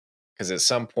 Because at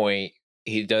some point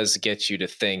he does get you to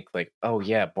think like, oh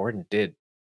yeah, Borden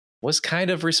was kind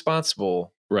of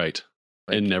responsible. Right.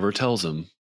 Like, and never tells him.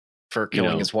 For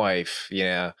killing his wife.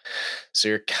 Yeah. So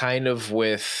you're kind of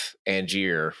with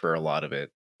Angier for a lot of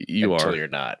it. Until you're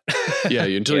not.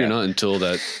 You're not, until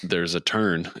that there's a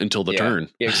turn, until the turn.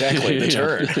 Exactly. The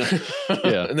turn.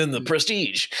 Yeah. And then the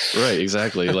prestige. Right.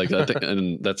 Exactly. Like I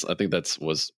think that's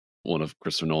was one of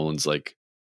Christopher Nolan's, like,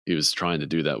 he was trying to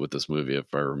do that with this movie.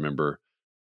 If I remember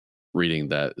reading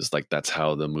that, is like, that's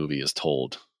how the movie is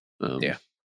told. The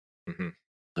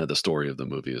story of the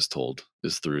movie is told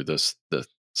is through the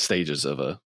stages of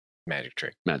a magic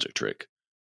trick,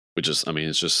 which is, I mean,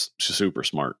 it's just super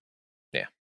smart.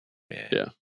 Yeah.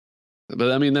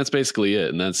 But I mean, that's basically it.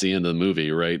 And that's the end of the movie,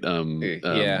 right?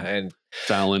 And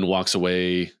Fallon walks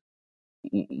away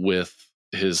with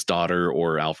his daughter,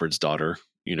 or Alfred's daughter,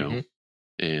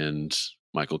 and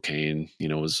Michael Caine,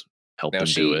 was helping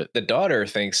do it. The daughter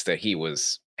thinks that he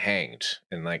was hanged.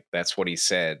 And like, that's what he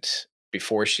said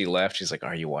before she left. She's like,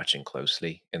 are you watching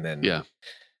closely? And then,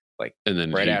 and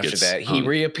then right after that, he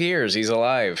reappears. He's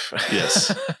alive.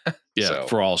 Yes. Yeah. So,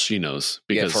 for all she knows.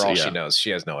 Because, for all she knows, she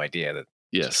has no idea that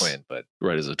he's a twin. But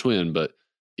right, as a twin. But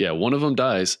Yeah, one of them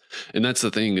dies. And that's the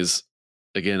thing is,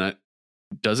 again,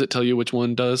 does it tell you which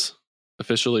one does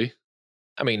officially?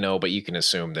 I mean, no, but you can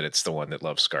assume that it's the one that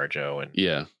loves ScarJo. And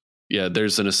yeah,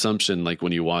 there's an assumption, like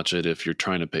when you watch it, if you're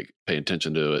trying to pay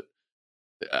attention to it,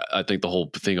 I think the whole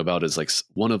thing about it is like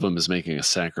one of them is making a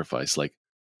sacrifice. Like,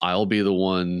 I'll be the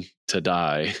one to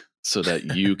die so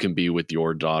that you can be with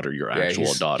your daughter, your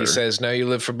actual daughter. He says, "Now you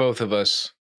live for both of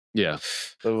us." Yeah,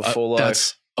 live a full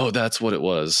life. That's what it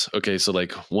was. Okay, so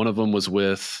like one of them was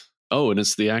with. Oh, and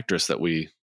it's the actress that we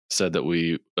said that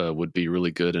we would be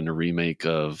really good in a remake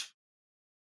of.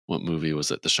 What movie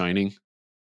was it? The Shining.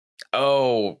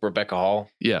 Oh, Rebecca Hall.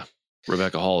 Yeah,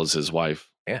 Rebecca Hall is his wife.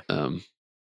 Yeah.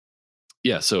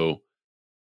 Yeah. So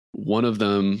one of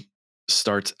them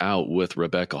starts out with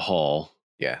Rebecca Hall.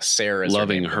 Yeah, Sarah,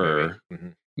 loving her,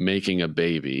 making a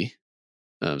baby.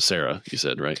 Sarah, you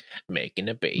said, right? Making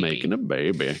a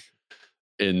baby.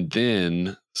 And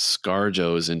then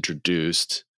ScarJo is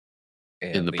introduced,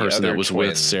 and the person that was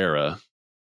with Sarah,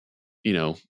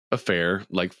 affair,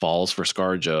 like falls for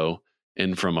ScarJo,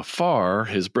 and from afar,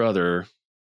 his brother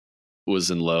was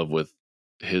in love with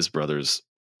his brother's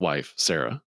wife,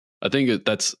 Sarah. I think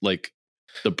that's like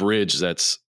the bridge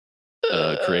that's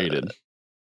created.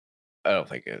 I don't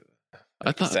think it.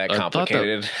 I thought it's that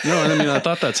complicated. I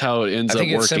thought that's how it ends up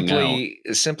working out.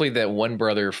 It's simply that one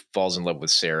brother falls in love with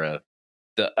Sarah,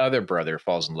 the other brother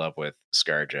falls in love with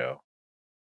ScarJo,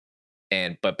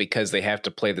 but because they have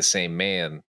to play the same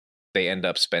man, they end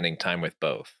up spending time with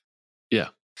both. Yeah.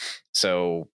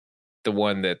 So the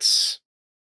one that's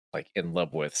like in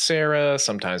love with Sarah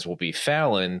sometimes will be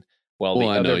Fallon, while the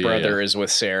other brother is with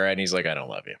Sarah, and he's like, "I don't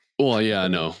love you." Well, yeah, I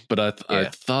know, but I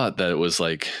thought that it was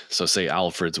like, so say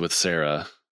Alfred's with Sarah,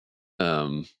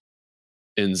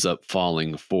 ends up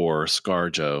falling for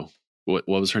ScarJo. What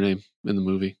was her name in the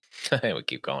movie? We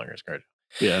keep calling her ScarJo.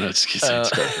 Yeah, that's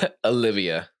ScarJo.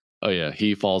 Olivia. Oh yeah,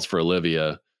 he falls for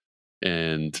Olivia,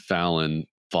 and Fallon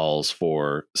falls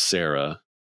for Sarah.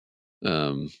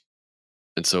 And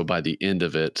so by the end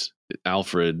of it,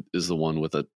 Alfred is the one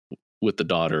with the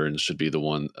daughter, and should be the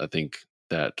one, I think,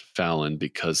 that Fallon,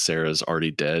 because Sarah's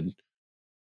already dead,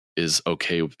 is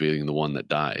okay with being the one that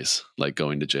dies, like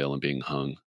going to jail and being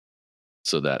hung,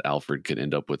 so that Alfred could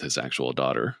end up with his actual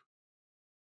daughter.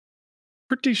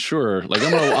 Pretty sure. Like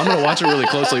I'm gonna watch it really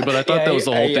closely, but I thought that was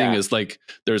the whole thing. Is like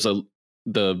there's I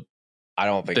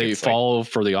don't think they fall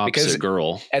for the opposite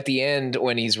girl at the end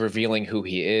when he's revealing who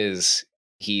he is.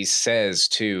 He says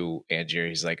to Angier,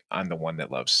 he's like, "I'm the one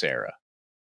that loves Sarah."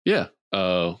 Yeah.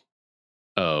 Oh,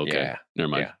 okay. Yeah. Never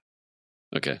mind.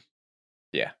 Yeah. Okay.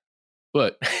 Yeah.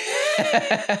 But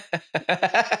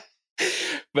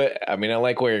I mean, I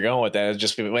like where you're going with that. It's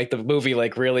just like the movie,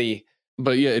 like really.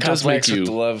 But yeah, it does make you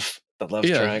the love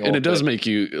triangle, and it does make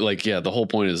you like, yeah. The whole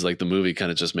point is like the movie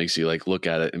kind of just makes you like look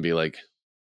at it and be like,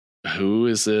 who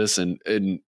is this? And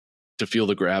to feel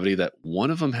the gravity that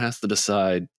one of them has to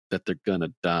decide that they're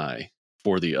gonna die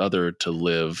for the other to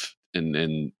live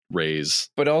and raise.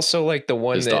 But also like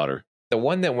his daughter. The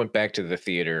one that went back to the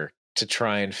theater to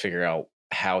try and figure out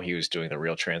how he was doing the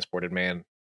real transported man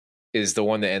is the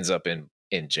one that ends up in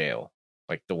jail.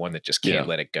 Like the one that just can't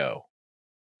let it go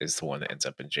is the one that ends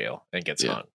up in jail and gets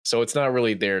hung. So it's not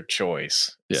really their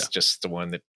choice. It's just the one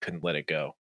that couldn't let it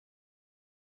go.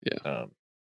 Yeah.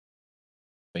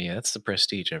 But yeah, that's The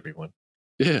Prestige, everyone.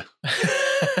 Yeah.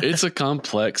 It's a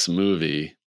complex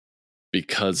movie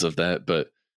because of that,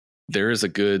 but there is a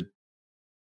good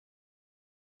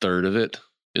third of it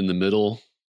in the middle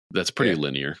that's pretty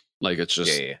linear. Like it's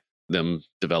just them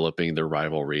developing their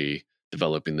rivalry,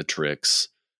 developing the tricks.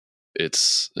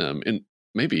 It's and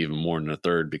maybe even more than a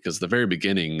third, because the very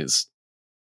beginning is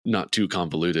not too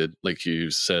convoluted. Like you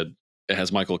said, it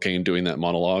has Michael Caine doing that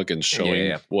monologue and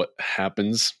showing what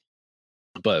happens.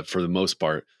 But for the most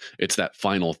part, it's that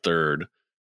final third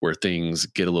where things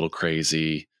get a little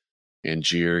crazy and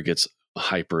Angier gets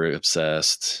hyper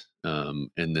obsessed. And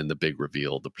then the big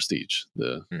reveal, the prestige,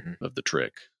 of the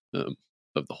trick of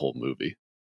the whole movie.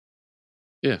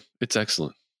 Yeah, it's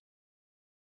excellent.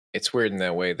 It's weird in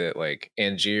that way that like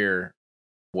Angier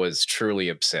was truly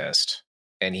obsessed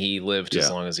and he lived as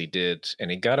long as he did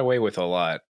and he got away with a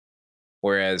lot.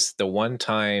 Whereas the one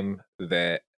time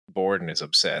that Borden is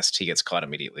obsessed, he gets caught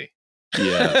immediately.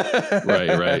 Yeah,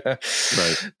 right.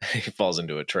 He falls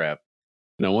into a trap.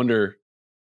 And I wonder,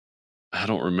 I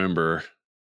don't remember.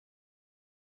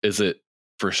 Is it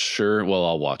for sure? Well,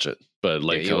 I'll watch it. But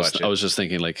like, I was just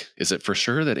thinking, like, is it for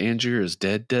sure that Angier is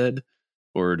dead?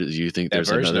 Or do you think there's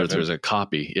a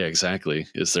copy? Yeah, exactly.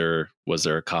 Was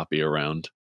there a copy around?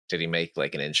 Did he make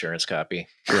like an insurance copy?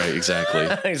 Right, exactly.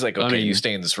 He's like, okay, you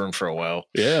stay in this room for a while.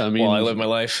 Yeah, I mean, while I live my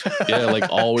life. Yeah, like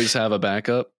always have a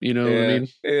backup. You know what I mean?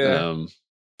 Yeah.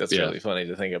 That's really funny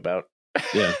to think about.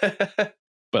 Yeah.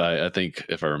 But I think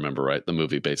if I remember right, the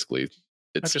movie basically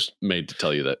it's just made to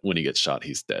tell you that when he gets shot,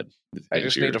 he's dead. I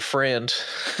just need a friend.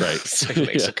 Right. So he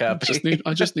makes a copy.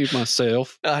 I just need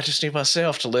myself. I just need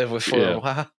myself to live with for a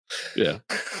while. Yeah.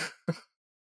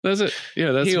 That's it.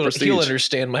 Yeah, that's Prestige. He'll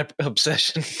understand my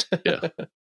obsession. Yeah.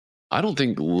 I don't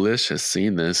think Lish has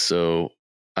seen this, so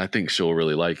I think she'll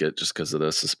really like it just because of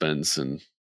the suspense and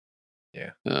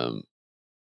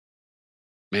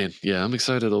man, yeah, I'm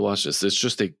excited to watch this. It's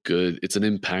just it's an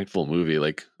impactful movie.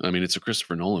 Like, I mean, it's a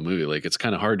Christopher Nolan movie. Like, it's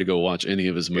kind of hard to go watch any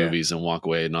of his movies and walk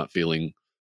away not feeling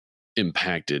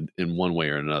impacted in one way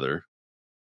or another.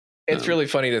 It's really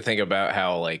funny to think about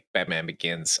how like Batman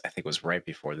Begins, I think, was right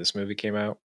before this movie came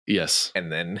out. Yes.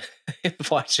 And then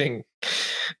watching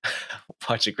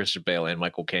Christian Bale and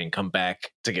Michael Caine come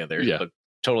back together. Yeah. But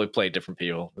totally play different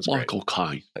people. Michael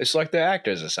Caine. It's like they're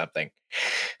actors or something.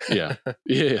 Yeah.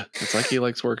 Yeah. It's like he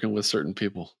likes working with certain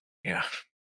people. Yeah.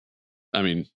 I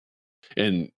mean,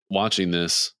 and watching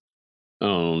this, I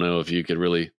don't know if you could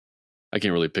I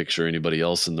can't really picture anybody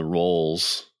else in the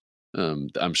roles.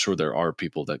 I'm sure there are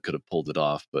people that could have pulled it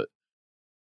off, but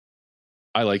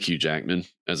I like Hugh Jackman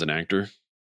as an actor.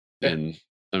 Yeah. And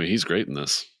I mean, he's great in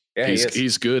this. Yeah,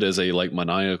 he's good as a like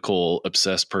maniacal,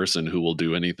 obsessed person who will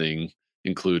do anything,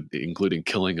 including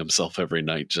killing himself every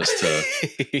night just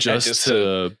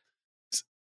to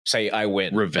say I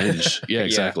win. Revenge. Yeah,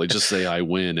 exactly. Just say I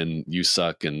win and you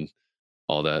suck and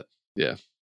all that. Yeah.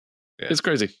 It's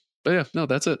crazy. But yeah, no,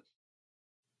 that's it.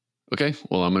 Okay,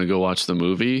 well, I'm going to go watch the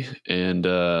movie. And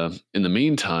in the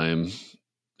meantime,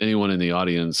 anyone in the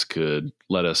audience could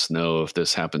let us know if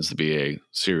this happens to be a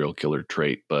serial killer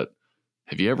trait. But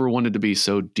have you ever wanted to be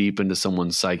so deep into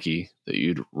someone's psyche that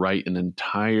you'd write an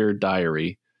entire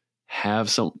diary,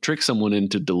 trick someone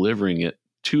into delivering it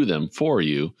to them for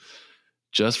you,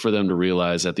 just for them to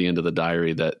realize at the end of the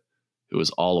diary that it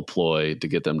was all a ploy to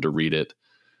get them to read it,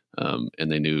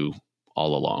 and they knew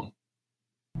all along?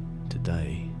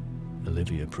 Today,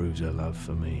 Olivia proves her love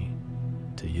for me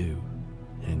to you,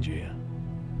 Angier.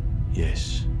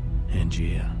 Yes,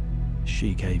 Angier.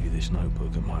 She gave you this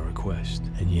notebook at my request.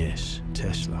 And yes,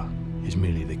 Tesla is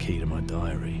merely the key to my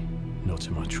diary, not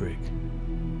to my trick.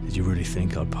 Did you really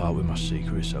think I'd part with my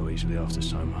secret so easily after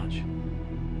so much?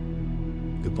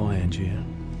 Goodbye, Angier.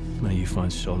 May you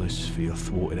find solace for your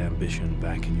thwarted ambition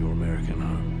back in your American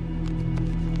home.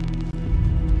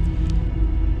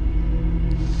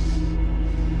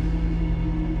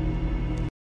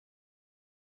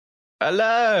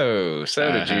 Hello.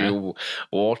 So did you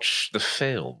watch the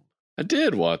film? I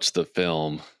did watch the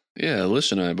film. Yeah,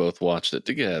 Lish and I both watched it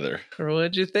together.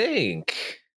 What'd you think?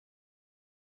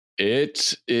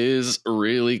 It is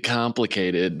really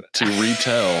complicated to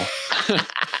retell.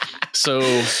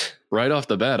 So right off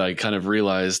the bat, I kind of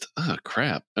realized, oh,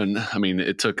 crap. And I mean,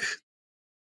 it took,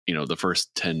 the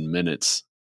first 10 minutes.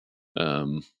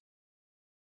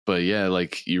 But yeah,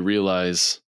 like you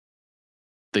realize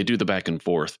they do the back and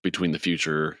forth between the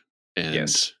future and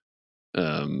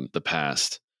the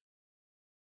past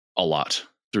a lot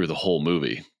through the whole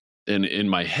movie. And in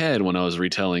my head, when I was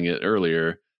retelling it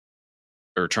earlier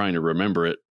or trying to remember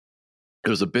it, it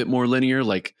was a bit more linear.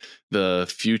 Like the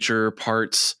future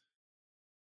parts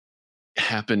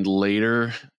happened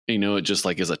later, it just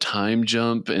like is a time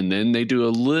jump. And then they do a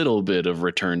little bit of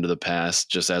return to the past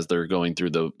just as they're going through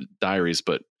the diaries.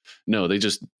 But no,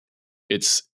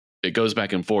 it goes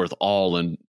back and forth all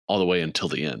the way until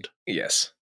the end.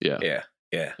 Yes.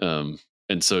 Yeah.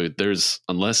 And so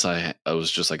unless I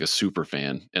was just like a super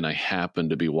fan and I happened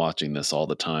to be watching this all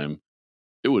the time,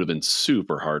 it would have been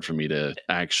super hard for me to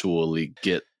actually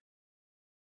get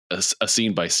a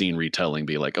scene by scene retelling,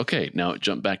 be like, okay, now it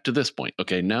jumped back to this point.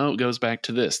 Okay, now it goes back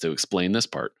to this to explain this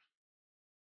part.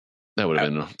 That would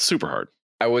have been super hard.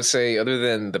 I would say, other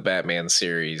than the Batman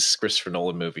series, Christopher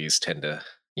Nolan movies tend to,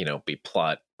 be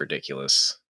plot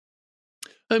ridiculous.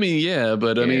 I mean, yeah,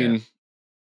 but I mean,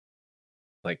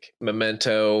 like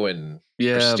Memento and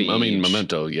Prestige. I mean,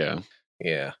 Memento, yeah.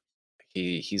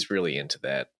 He's really into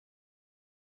that.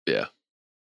 Yeah.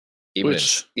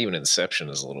 Even Inception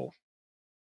is a little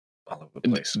all over the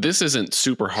place. This isn't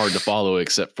super hard to follow,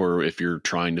 except for if you're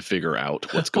trying to figure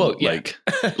out what's going like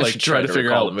try to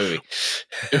figure out the movie.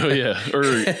 Oh yeah, or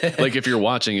like if you're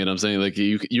watching it, I'm saying like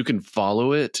you can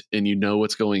follow it and you know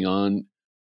what's going on,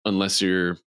 unless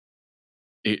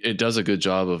it does a good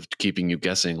job of keeping you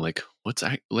guessing, like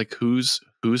who's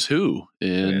who,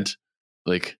 and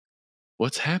like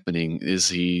what's happening? Is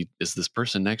this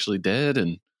person actually dead?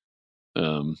 And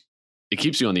it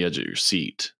keeps you on the edge of your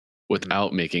seat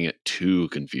without making it too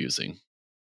confusing.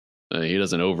 He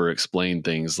doesn't over-explain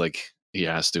things like he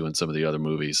has to in some of the other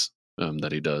movies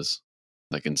that he does,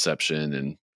 like Inception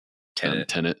and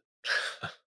Tenet.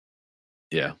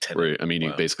 Yeah, Tenet. where, I mean,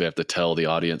 you basically have to tell the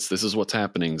audience this is what's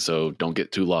happening, so don't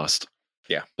get too lost.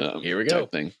 Yeah, here we go.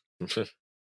 Thing.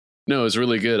 No, it was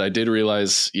really good. I did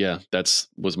realize, that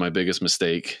was my biggest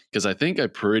mistake, because I think I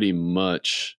pretty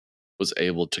much was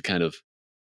able to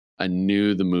I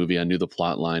knew the movie, I knew the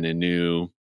plot line, I knew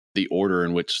the order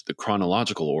in which, the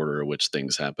chronological order in which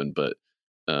things happened, but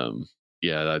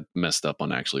I messed up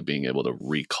on actually being able to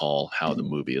recall how the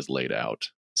movie is laid out.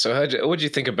 So what'd you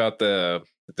think about the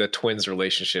twins'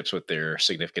 relationships with their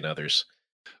significant others?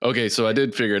 Okay, so I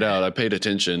did figure it out. I paid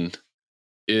attention.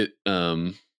 It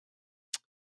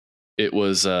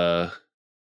was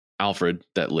Alfred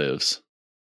that lives.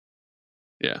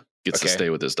 Yeah, gets to stay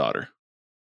with his daughter.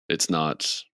 It's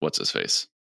not what's his face,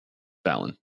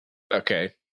 Fallon.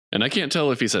 Okay, and I can't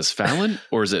tell if he says Fallon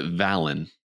or is it Valen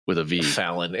with a V.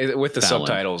 Fallon. With the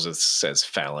subtitles, it says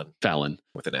Fallon. Fallon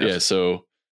with an F. Yeah, so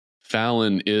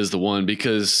Fallon is the one,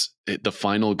 because the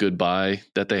final goodbye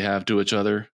that they have to each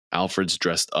other, Alfred's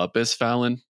dressed up as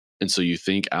Fallon. And so you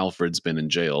think Alfred's been in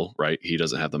jail, right? He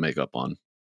doesn't have the makeup on,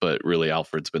 but really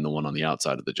Alfred's been the one on the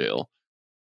outside of the jail.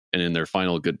 And in their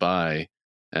final goodbye,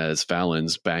 as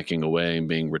Fallon's backing away and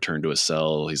being returned to his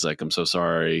cell, he's like, I'm so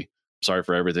sorry. Sorry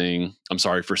for everything. I'm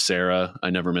sorry for Sarah. I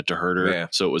never meant to hurt her. Yeah.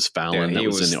 So it was Fallon that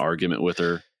was in the argument with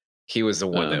her. He was the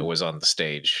one that was on the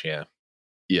stage. Yeah.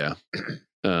 Yeah.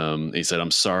 He said,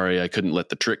 I'm sorry, I couldn't let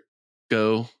the trick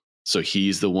go. So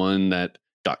he's the one that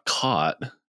got caught,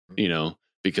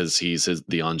 because he's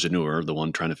the ingenieur, the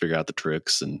one trying to figure out the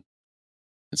tricks. And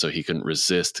so he couldn't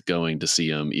resist going to see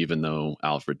him, even though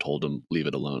Alfred told him, leave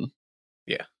it alone.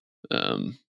 Yeah.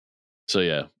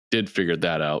 Did figure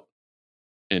that out.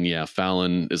 And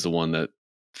Fallon is the one that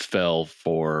fell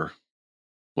for,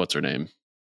 what's her name?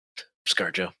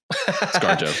 ScarJo.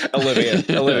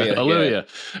 Olivia.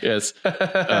 Yes.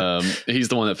 He's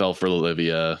the one that fell for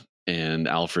Olivia, and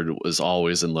Alfred was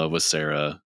always in love with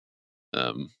Sarah.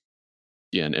 And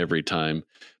every time.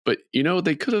 But,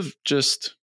 they could have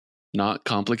just not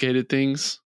complicated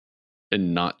things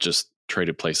and not just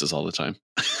traded places all the time.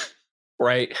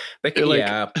 Right. I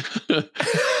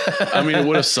mean, it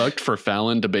would have sucked for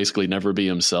Fallon to basically never be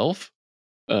himself.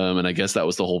 And I guess that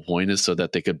was the whole point, is so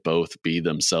that they could both be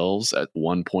themselves at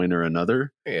one point or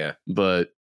another. Yeah.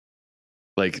 But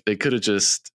they could have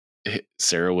just,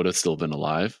 Sarah would have still been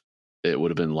alive. It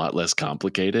would have been a lot less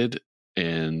complicated.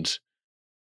 And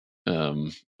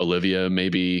Olivia,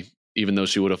 maybe, even though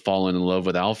she would have fallen in love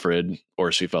with Alfred,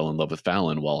 or she fell in love with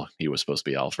Fallon while he was supposed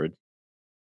to be Alfred,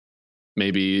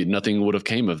 maybe nothing would have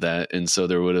came of that. And so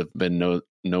there would have been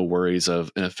no worries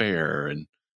of an affair and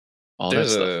all that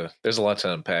stuff. There's a lot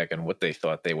to unpack on what they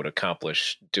thought they would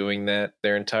accomplish doing that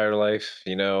their entire life.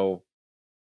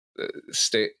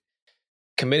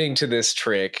 Committing to this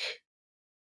trick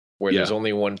where there's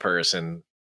only one person,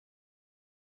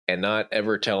 and not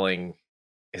ever telling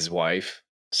his wife,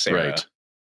 Sarah. Right.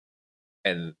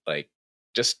 And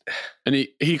and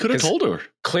he could have told her.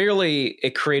 Clearly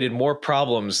it created more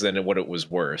problems than what it was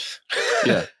worth.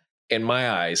 Yeah. In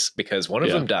my eyes, because one of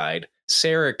them died.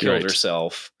 Sarah killed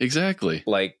herself. Exactly.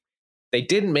 They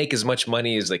didn't make as much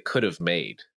money as they could have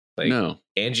made. No.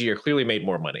 Angier clearly made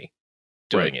more money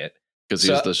doing it. Because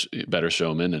he was the better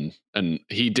showman. And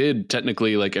he did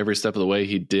technically, every step of the way,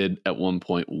 he did at one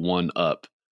point one up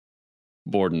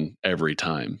Borden every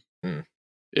time. Mm.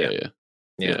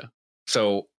 Yeah.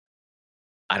 So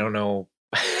I don't know.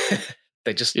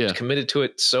 They just committed to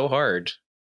it so hard.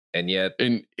 And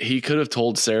he could have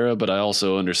told Sarah, but I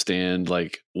also understand,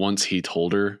 once he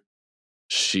told her,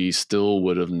 she still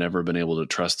would have never been able to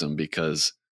trust him,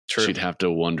 because she'd have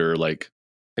to wonder,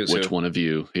 which one of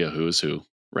you, who is who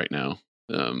right now?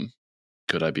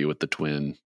 Could I be with the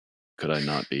twin? Could I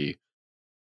not be?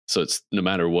 So it's, no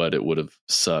matter what, it would have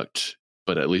sucked,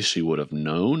 but at least she would have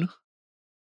known.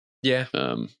 Yeah.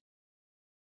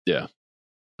 Yeah.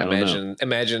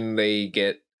 Imagine they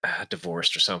get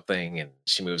divorced or something, and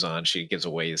she moves on. She gives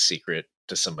away the secret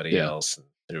to somebody else, and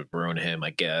it would ruin him, I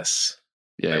guess.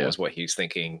 That was what he's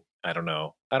thinking. I don't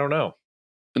know.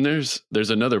 And there's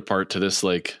another part to this,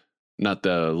 not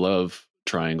the love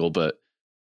triangle, but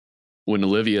when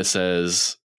Olivia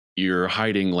says, you're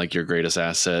hiding your greatest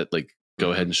asset,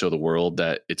 go ahead and show the world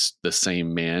that it's the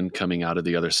same man coming out of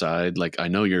the other side. I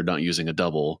know you're not using a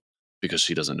double, because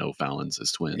she doesn't know Fallon's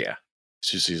his twin. Yeah.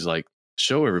 She's like,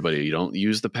 show everybody, you don't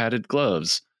use the padded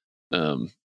gloves.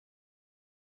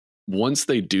 once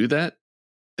they do that,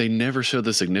 they never show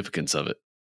the significance of it.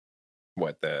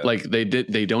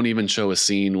 They don't even show a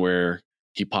scene where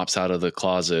he pops out of the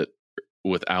closet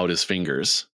without his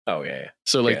fingers. Oh yeah.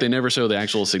 So they never show the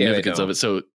actual significance of it.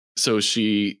 So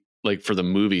she, like, for the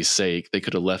movie's sake, they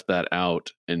could have left that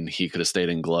out and he could have stayed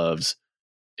in gloves.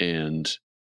 And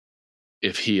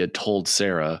if he had told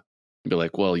Sarah, he'd be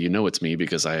like, well, it's me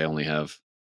because I only have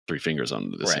 3 fingers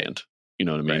on this hand. You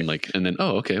know what I mean? Right. Like, and then,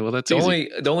 okay, well, that's easy.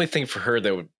 The only thing for her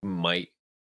that might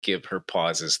give her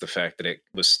pause is the fact that it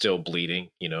was still bleeding,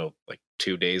 like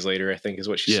 2 days later, I think is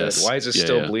what she said. Why is it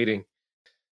still bleeding?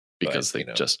 Because they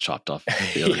just chopped off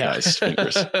the other guy's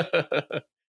fingers.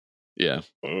 Yeah.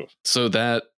 So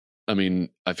that,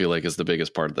 I feel like is the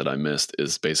biggest part that I missed,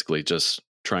 is basically just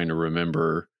trying to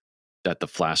remember that the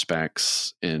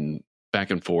flashbacks and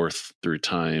back and forth through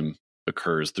time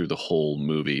occurs through the whole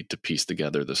movie to piece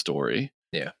together the story.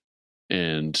 Yeah.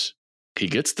 And he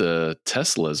gets the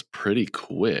Teslas pretty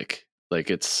quick.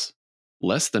 Like, it's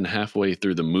less than halfway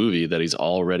through the movie that he's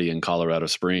already in Colorado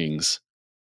Springs.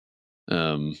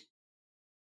 So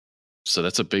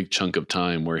that's a big chunk of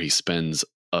time where he spends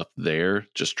up there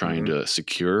just trying to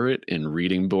secure it and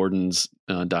reading Borden's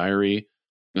diary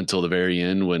until the very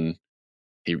end, when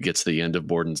he gets to the end of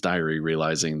Borden's diary,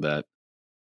 realizing that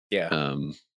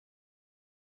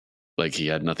like he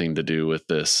had nothing to do with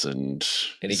this, and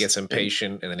he gets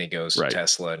impatient, and then he goes to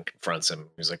Tesla and confronts him.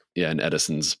 He's like, and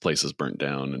Edison's place is burnt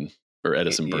down, or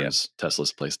Edison burns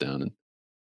Tesla's place down, and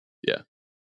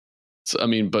so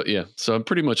so I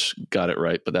pretty much got it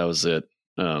right, but that was it.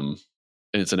 And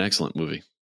it's an excellent movie,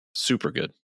 super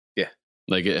good. Yeah,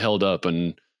 like, it held up,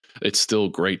 and it's still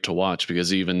great to watch,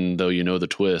 because even though the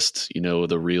twist,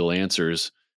 the real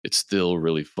answers, it's still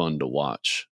really fun to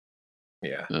watch.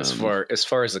 Yeah, as far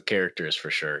as the characters,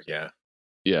 for sure. Yeah,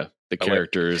 the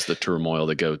characters, the turmoil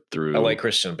they go through. I like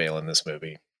Christian Bale in this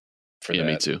movie.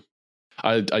 Me too.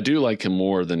 I do like him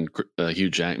more than Hugh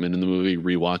Jackman in the movie.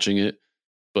 Rewatching it,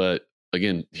 but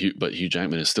again, Hugh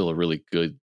Jackman is still a really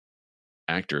good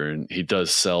actor, and he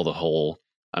does sell the whole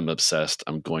 "I'm obsessed.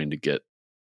 I'm going to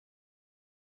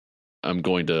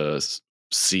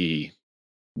see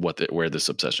where this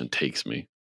obsession takes me,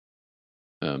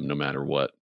 no matter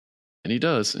what." And he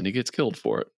does, and he gets killed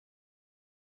for it.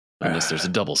 Unless there's a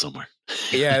double somewhere.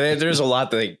 There's a lot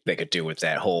that they could do with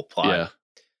that whole plot. Yeah.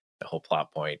 The whole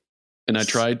plot point. And I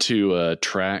tried to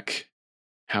track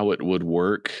how it would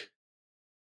work.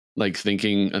 Like,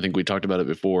 thinking, I think we talked about it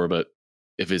before, but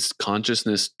if his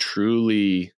consciousness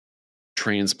truly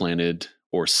transplanted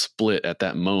or split at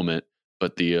that moment,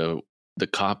 but the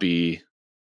copy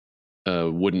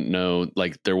wouldn't know,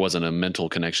 like, there wasn't a mental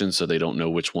connection, so they don't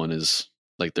know which one is,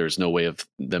 like, there's no way of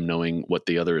them knowing what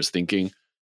the other is thinking.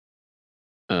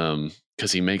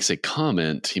 Because he makes a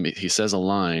comment, he says a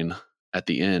line at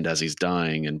the end as he's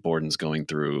dying, and Borden's going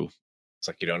through. It's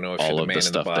like, you don't know if you're the man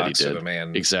in the box or the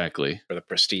man exactly or the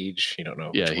prestige. You don't know.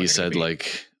 Yeah, he said,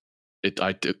 like,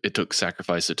 it took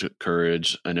sacrifice, it took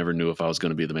courage. I never knew if I was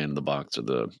going to be the man in the box or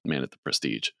the man at the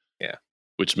prestige. Yeah,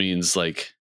 which means,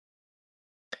 like,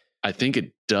 I think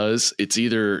it does.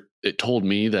 It told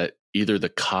me that either the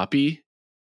copy,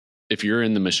 if you're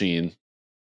in the machine,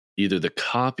 either the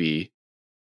copy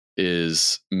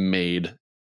is made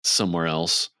somewhere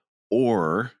else,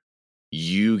 or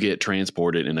you get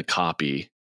transported and a copy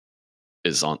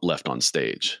is left on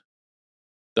stage.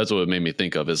 That's what it made me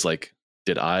think of, is like,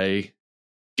 did I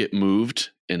get moved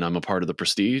and I'm a part of the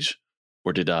prestige,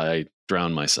 or did I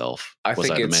drown myself?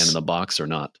 Was I the man in the box or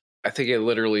not? I think it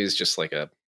literally is just like a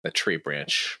tree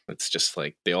branch. It's just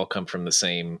like they all come from the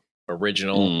same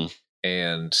original,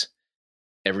 and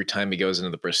every time he goes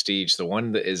into the prestige, the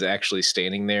one that is actually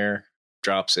standing there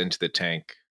drops into the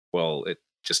tank. Well, it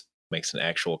just makes an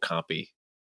actual copy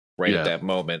at that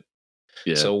moment.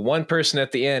 Yeah. So one person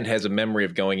at the end has a memory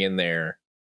of going in there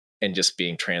and just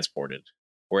being transported.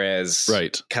 Whereas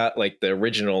like the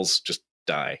originals just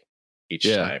die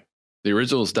each time. The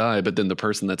originals die, but then the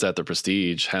person that's at the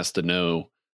prestige has to know,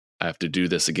 I have to do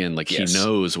this again. Like, he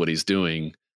knows what he's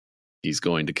doing. He's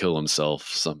going to kill himself.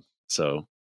 So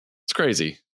it's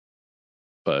crazy.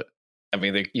 But I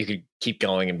mean, you could keep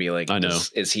going and be like, I know.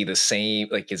 Is he the same?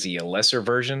 Like, is he a lesser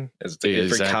version? Does the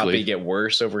different copy get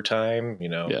worse over time? Yeah.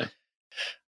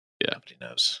 Nobody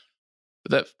knows.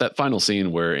 But that final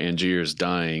scene where Angier's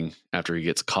dying after he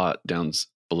gets caught down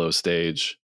below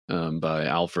stage by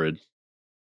Alfred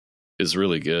is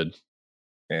really good.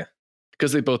 Yeah.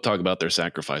 Because they both talk about their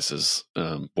sacrifices.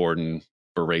 Borden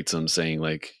berates him, saying,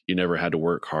 like, you never had to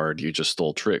work hard. You just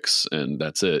stole tricks, and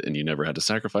that's it. And you never had to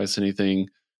sacrifice anything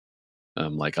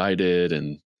like I did.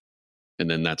 And And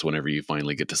then that's whenever you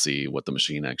finally get to see what the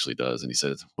machine actually does. And he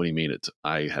says, what do you mean?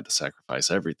 I had to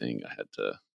sacrifice everything. I had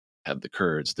to have the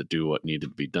courage to do what needed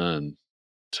to be done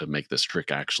to make this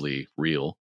trick actually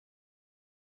real.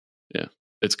 Yeah,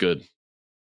 it's good.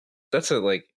 That's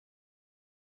I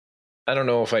don't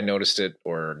know if I noticed it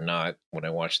or not when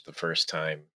I watched it the first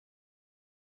time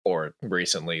or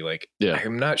recently.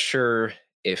 I'm not sure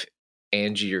if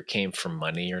Angier came from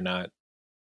money or not,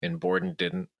 and Borden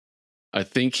didn't. I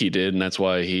think he did, and that's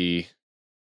why he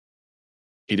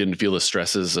didn't feel the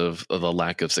stresses of the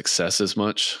lack of success as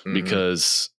much,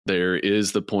 because there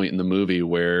is the point in the movie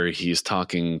where he's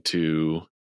talking to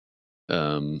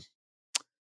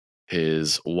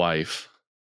his wife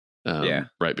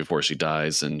right before she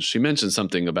dies, and she mentioned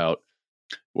something about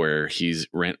where he's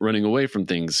running away from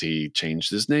things. He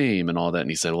changed his name and all that, and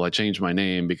he said, well, I changed my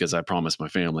name because I promised my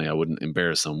family I wouldn't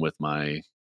embarrass them with my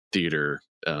theater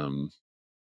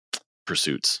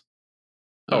pursuits.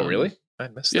 Oh, really? I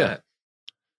missed that.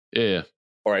 Yeah.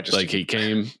 Or I just he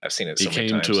came. I've seen it. He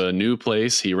came to a new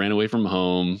place. He ran away from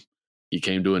home. He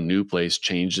came to a new place,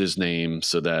 changed his name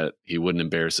so that he wouldn't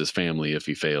embarrass his family if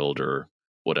he failed or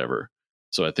whatever.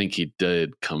 So I think he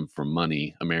did come from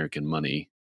money, American money.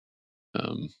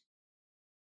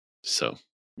 So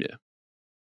yeah,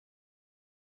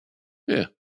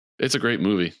 it's a great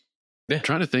movie. Yeah. I'm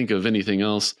trying to think of anything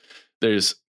else.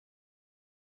 There's,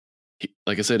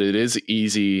 like I said, it is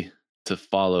easy to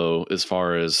follow as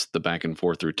far as the back and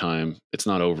forth through time. It's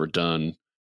not overdone.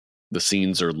 The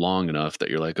scenes are long enough that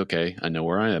you're like, okay, I know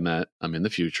where I am at. I'm in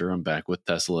the future. I'm back with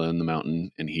Tesla in the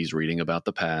mountain, and he's reading about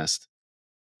the past.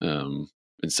 And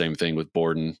same thing with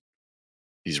Borden.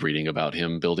 He's reading about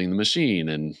him building the machine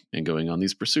and going on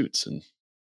these pursuits. And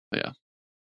yeah,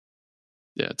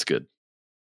 it's good.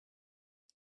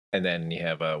 And then you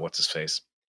have what's his face,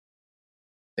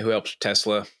 who helped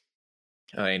Tesla,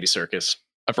 Andy Serkis.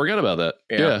 I forgot about that.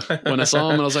 Yeah. When I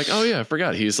saw him, I was like, oh yeah, I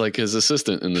forgot. He's like his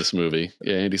assistant in this movie.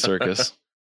 Yeah, Andy Serkis,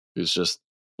 who's just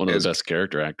one of the best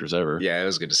character actors ever. Yeah, it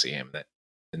was good to see him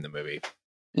in the movie.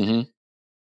 Mm-hmm.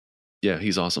 Yeah,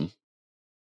 he's awesome.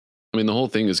 I mean, the whole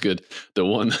thing is good. The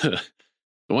one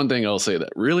thing I'll say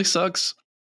that really sucks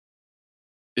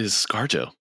is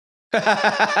ScarJo.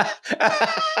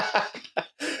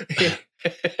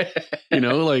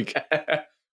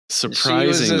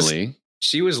 Surprisingly,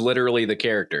 she was literally the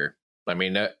character. I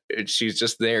mean, she's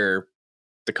just there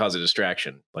to cause a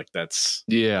distraction. That's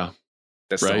the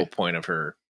whole point of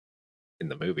her in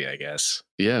the movie, I guess.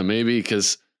 Yeah, maybe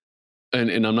because,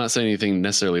 and I'm not saying anything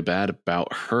necessarily bad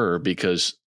about her,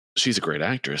 because she's a great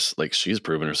actress. She's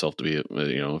proven herself to be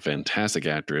a fantastic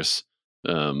actress.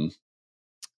 But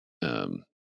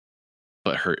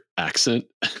her accent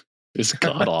is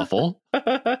god awful.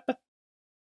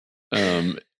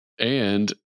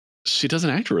 And she doesn't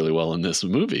act really well in this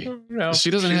movie. No, she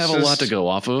doesn't have a lot to go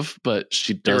off of, but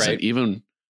she doesn't. Right.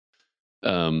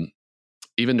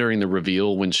 Even during the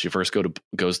reveal when she first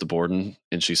goes to Borden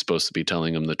and she's supposed to be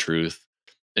telling him the truth,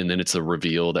 and then it's a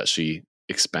reveal that she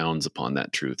expounds upon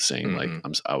that truth, saying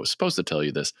I was supposed to tell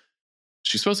you this.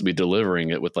 She's supposed to be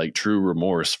delivering it with true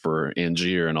remorse for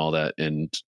Angier and all that,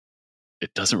 and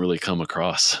it doesn't really come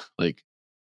across.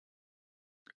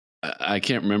 I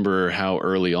can't remember how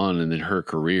early on in her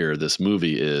career this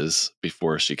movie is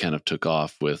before she kind of took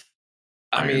off with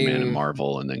Iron Man and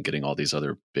Marvel, and then getting all these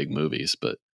other big movies.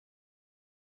 But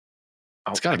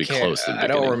it's got to be close to the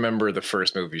beginning. I don't remember the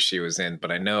first movie she was in,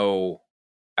 but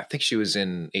I think she was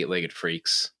in Eight-Legged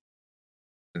Freaks,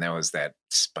 and that was that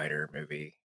spider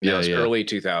movie. That was early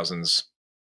 2000s,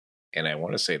 and I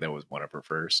want to say that was one of her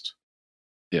first.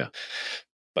 Yeah.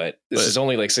 But this is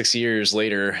only 6 years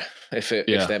later, if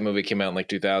that movie came out in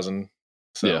 2000.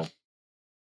 So. Yeah.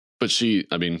 But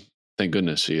thank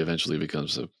goodness she eventually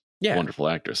becomes a wonderful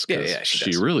actress. Yeah,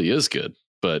 she really is good.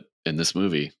 But in this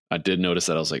movie, I did notice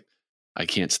that. I was like, I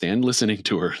can't stand listening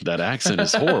to her. That accent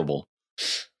is horrible.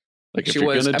 If you're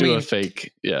going to do a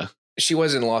fake, She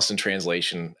was in Lost in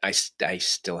Translation. I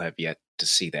still have yet to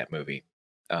see that movie.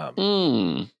 I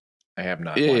have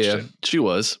not watched it. She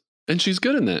was. And she's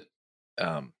good in it.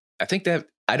 I think that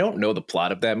I don't know the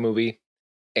plot of that movie,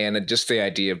 and just the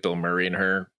idea of Bill Murray and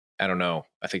her. I don't know.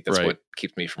 I think that's what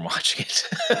keeps me from watching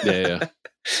it.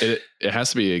 It has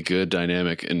to be a good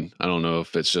dynamic, and I don't know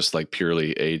if it's just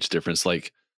purely age difference.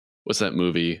 What's that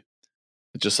movie?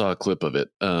 I just saw a clip of it.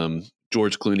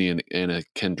 George Clooney and Anna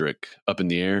Kendrick, Up in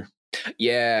the Air.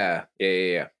 Yeah.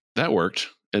 That worked,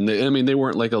 and they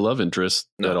weren't a love interest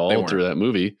at all through that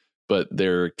movie, but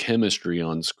their chemistry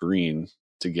on screen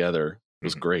together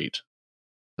was great.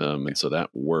 And so that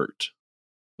worked.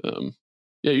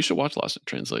 You should watch Lost in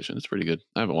Translation. It's pretty good.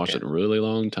 I haven't watched it in a really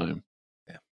long time.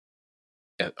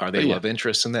 Are they love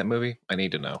interests in that movie? I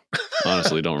need to know.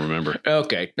 Honestly, don't remember.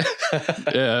 Okay.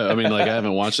 Yeah, I mean, like I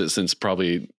haven't watched it since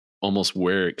probably almost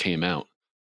where it came out.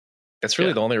 That's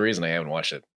really the only reason I haven't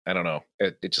watched it. I don't know.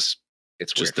 It's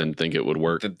just didn't think it would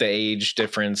work. The age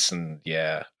difference and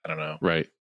I don't know. Right.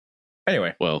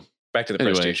 Anyway, well, back to the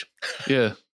Prestige.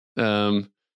 Yeah.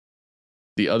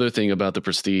 The other thing about the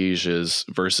Prestige is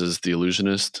versus the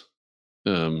Illusionist.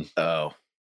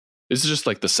 It's just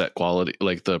like the set quality,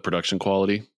 like the production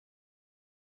quality.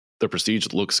 The Prestige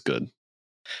looks good.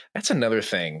 That's another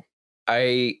thing.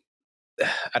 I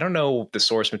don't know the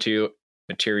source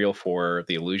material for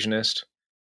the Illusionist,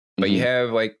 but you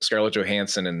have like Scarlett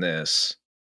Johansson in this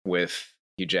with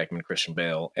Hugh Jackman, Christian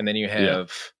Bale, and then you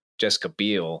have Jessica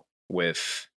Biel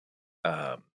with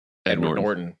Edward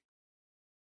Norton.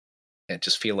 I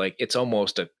just feel like it's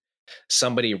almost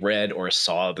somebody read or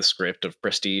saw the script of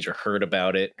Prestige or heard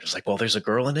about it. It's like, well, there's a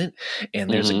girl in it, and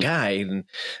there's a guy, and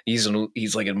he's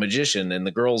like a magician, and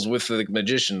the girl's with the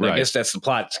magician. Right. I guess that's the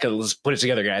plot. Let's put it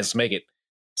together, guys. Let's make it.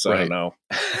 So I don't know.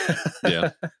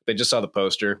 Yeah, they just saw the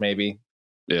poster, maybe.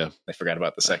 Yeah, they forgot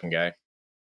about the second guy.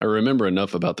 I remember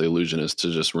enough about the Illusionist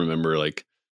to just remember, like,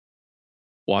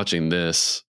 watching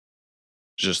this.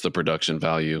 Just the production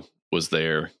value was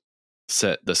there.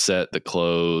 The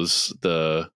clothes,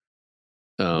 the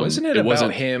wasn't it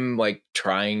about him like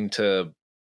trying to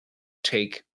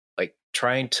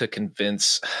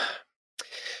convince?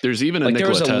 There's even a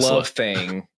Nikola Tesla. There was a love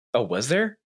thing. Oh, was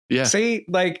there? Yeah. See,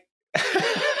 like,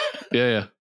 yeah.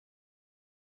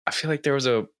 I feel like there was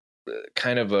a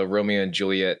kind of a Romeo and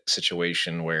Juliet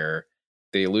situation where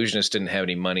the Illusionist didn't have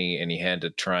any money and he had to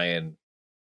try and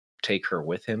take her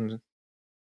with him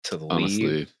to leave.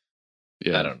 Honestly,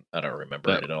 yeah, I don't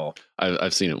remember it at all.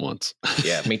 I've seen it once.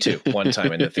 Yeah, me too. One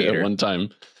time in the theater. Yeah, one time.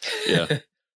 Yeah.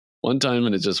 One time,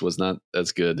 and it just was not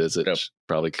as good as it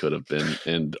probably could have been,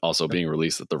 and also being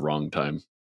released at the wrong time.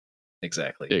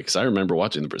 Exactly. Yeah, because I remember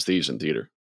watching The Prestige in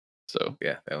theater. So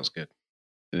yeah, that was good.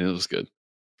 And it was good.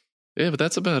 Yeah, but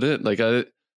that's about it. Like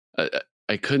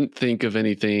I couldn't think of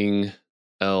anything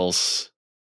else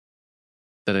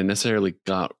that I necessarily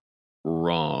got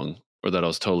wrong or that I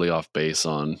was totally off base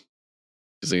on.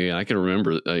 Because again, I can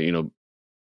remember,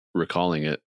 recalling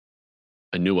it.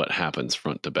 I knew what happens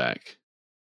front to back.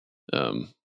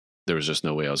 There was just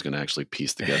no way I was going to actually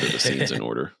piece together the scenes in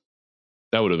order.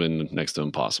 That would have been next to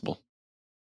impossible.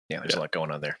 Yeah, there's a lot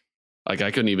going on there. Like I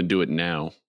couldn't even do it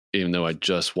now, even though I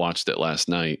just watched it last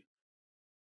night.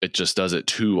 It just does it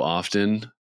too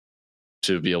often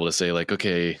to be able to say like,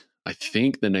 okay, I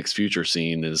think the next future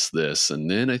scene is this.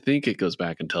 And then I think it goes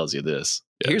back and tells you this.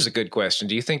 Yeah. Here's a good question.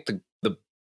 Do you think the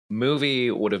movie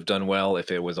would have done well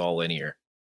if it was all linear?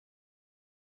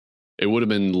 It would have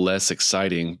been less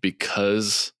exciting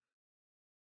because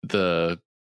the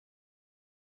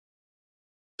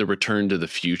Return to the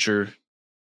Future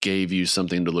gave you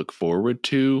something to look forward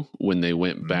to when they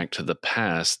went back to the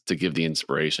past to give the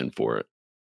inspiration for it.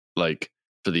 Like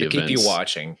for the events. Keep you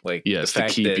watching. Like yes, to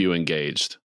keep you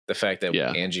engaged. The fact that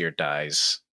Angier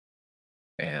dies.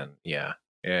 And yeah,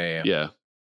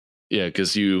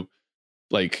 because you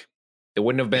like it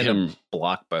wouldn't have been a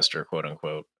blockbuster, quote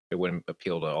unquote. It wouldn't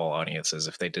appeal to all audiences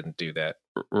if they didn't do that.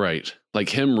 Right. Like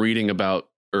him reading about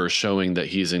or showing that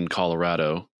he's in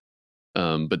Colorado,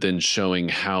 but then showing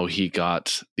how he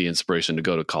got the inspiration to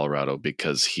go to Colorado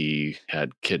because he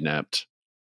had kidnapped,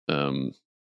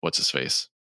 what's his face?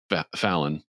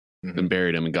 Fallon, and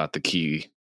buried him and got the key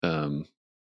to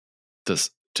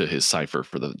his cipher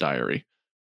for the diary,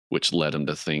 which led him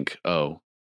to think, oh,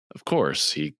 of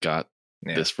course, he got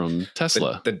this from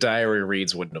Tesla. The diary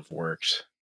reads wouldn't have worked.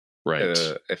 Right.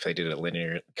 If they did it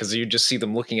linear, because you just see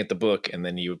them looking at the book and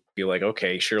then you be like,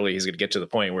 okay, surely he's going to get to the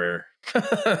point where.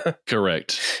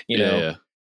 Correct. You know? Yeah.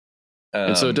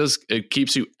 And so it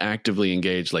keeps you actively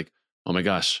engaged. Like, oh my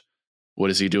gosh,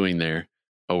 what is he doing there?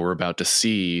 Oh, we're about to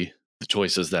see the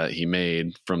choices that he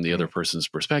made from the other person's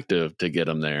perspective to get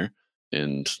him there.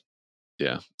 And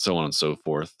so on and so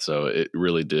forth. So it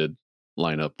really did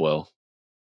line up well.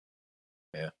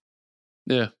 Yeah.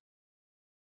 Yeah.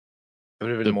 It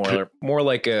would have been more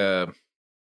like a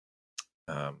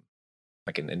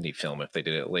like an indie film if they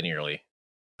did it linearly,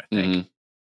 I think.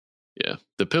 Yeah.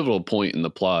 The pivotal point in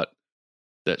the plot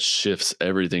that shifts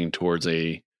everything towards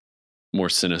a more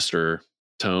sinister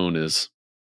tone is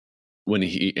when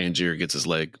Angier gets his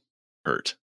leg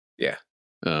hurt. Yeah.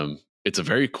 It's a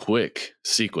very quick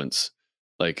sequence.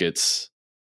 Like it's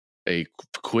a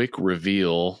quick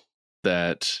reveal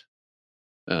that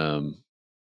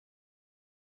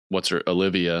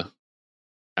Olivia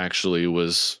actually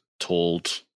was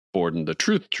told Borden the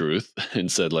truth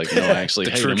and said like, no, I actually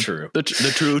hate him. The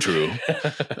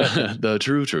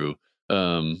true.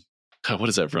 What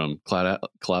is that from? Cloud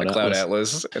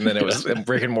Atlas, and then it was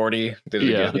Rick and Morty did it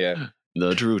again. Yeah,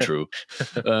 the true.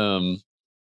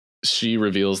 She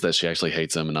reveals that she actually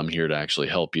hates him, and I'm here to actually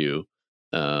help you.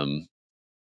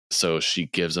 So she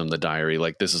gives him the diary.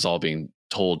 Like, this is all being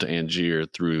told to Angier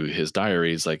through his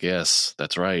diaries. Like, yes,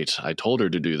 that's right. I told her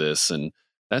to do this, and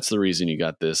that's the reason you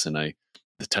got this. And the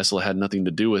Tesla had nothing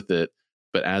to do with it.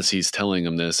 But as he's telling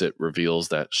him this, it reveals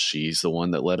that she's the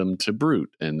one that led him to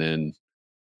Brute. And then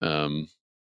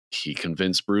he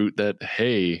convinced Brute that,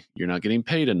 hey, you're not getting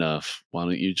paid enough. Why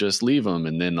don't you just leave him?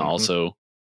 And then also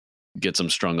gets him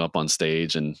strung up on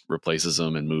stage and replaces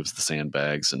him and moves the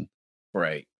sandbags. And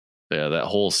right. Yeah, that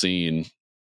whole scene,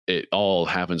 it all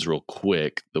happens real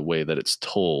quick, the way that it's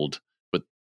told. But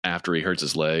after he hurts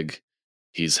his leg,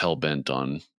 he's hell-bent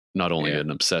on not only an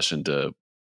obsession to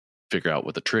figure out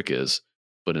what the trick is,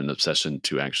 but an obsession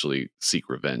to actually seek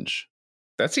revenge.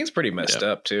 That seems pretty messed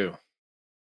up, too.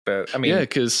 But I mean,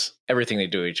 because everything they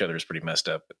do to each other is pretty messed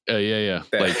up. Yeah.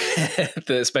 Like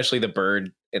especially the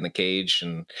bird in the cage,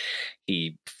 and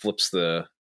he flips the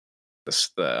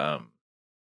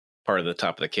part of the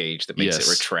top of the cage that makes it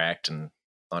retract and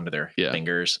onto their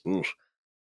fingers. Ooh.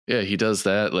 Yeah, he does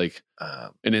that. Like,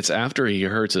 and it's after he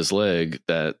hurts his leg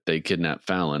that they kidnap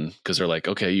Fallon, because they're like,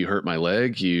 okay, you hurt my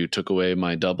leg, you took away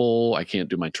my double, I can't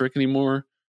do my trick anymore.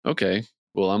 Okay,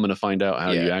 well, I'm going to find out how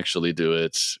you actually do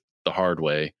it the hard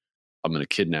way. I'm going to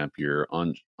kidnap your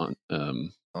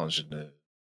ingenue.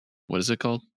 What is it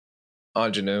called?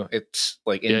 Ingenue. It's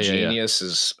like ingenious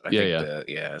is I think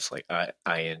it's like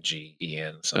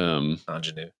INGEN something.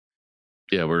 Ingenue.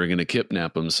 Yeah, we're going to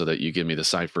kidnap him so that you give me the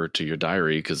cipher to your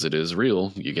diary, because it is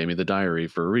real. You gave me the diary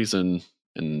for a reason.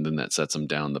 And then that sets him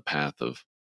down the path of,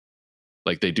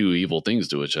 like, they do evil things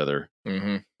to each other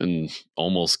and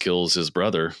almost kills his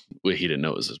brother. Well, he didn't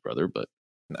know it was his brother, but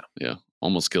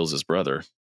almost kills his brother.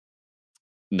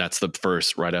 And that's the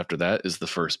first, right after that is the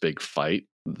first big fight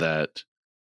that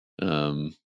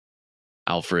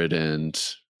Alfred and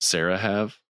Sarah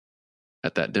have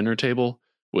at that dinner table,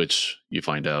 which you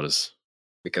find out is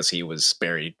because he was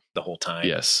buried the whole time.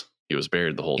 Yes, he was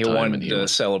buried the whole time. He wanted to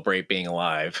celebrate being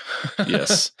alive.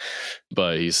 Yes,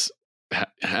 but he's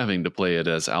having to play it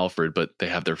as Alfred, but they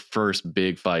have their first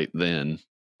big fight then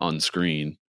on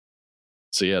screen.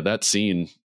 So yeah, that scene,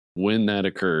 when that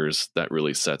occurs, that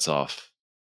really sets off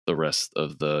the rest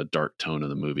of the dark tone of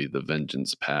the movie, the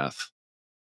vengeance path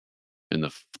in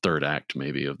the third act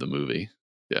maybe of the movie.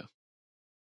 Yeah.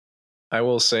 I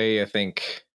will say, I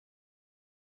think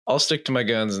I'll stick to my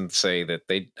guns and say that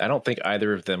I don't think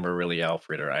either of them were really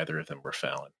Alfred or either of them were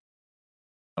Fallon.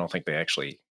 I don't think they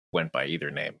actually went by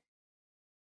either name.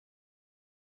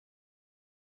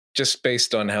 Just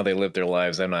based on how they lived their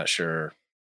lives, I'm not sure.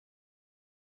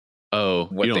 Oh,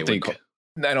 what you don't think?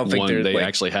 I don't think they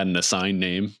actually had an assigned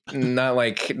name. Not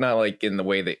like in the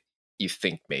way that you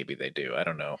think maybe they do. I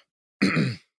don't know.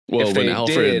 Well,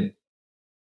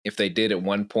 if they did at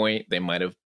one point, they might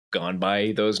have gone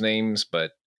by those names,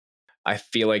 but I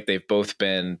feel like they've both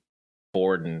been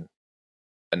Borden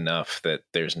enough that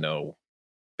there's no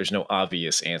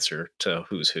obvious answer to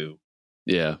who's who.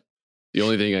 Yeah. The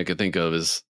only thing I could think of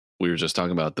is we were just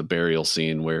talking about the burial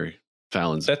scene where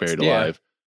Fallon's buried alive.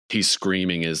 He's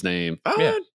screaming his name.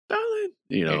 Fallon, Fallon.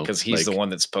 You know, because he's the one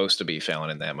that's supposed to be Fallon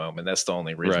in that moment. That's the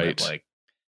only reason. Right. Like,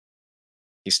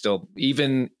 he's still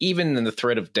even in the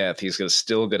threat of death, he's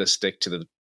still gonna stick to the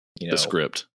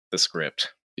script. The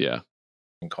script. Yeah.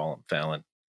 And call him Fallon.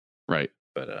 Right.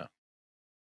 But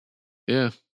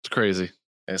yeah, it's crazy.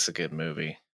 It's a good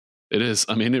movie. It is.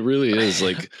 I mean, it really is.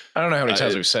 Like, I don't know how many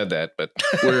times we've said that, but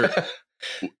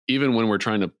even when we're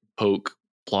trying to poke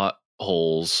plot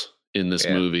holes in this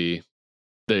movie,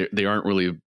 they aren't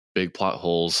really big plot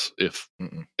holes, if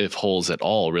holes at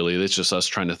all, really. It's just us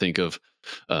trying to think of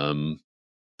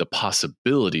the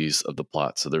possibilities of the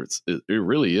plot. So it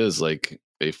really is like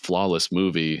a flawless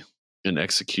movie in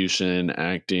execution,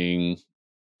 acting,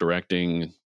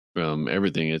 directing,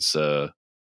 everything. It's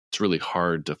really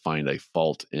hard to find a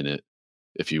fault in it.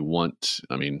 If you want,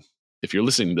 I mean, if you're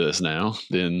listening to this now,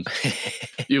 then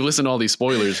you've listened to all these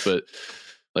spoilers, but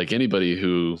like anybody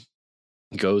who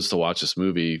goes to watch this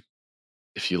movie,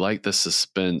 if you like the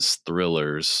suspense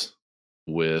thrillers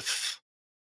with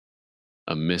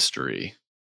a mystery,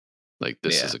 like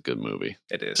this is a good movie.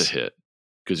 It is. To hit,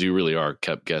 because you really are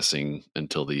kept guessing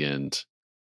until the end,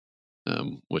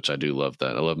 which I do love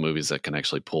that. I love movies that can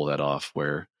actually pull that off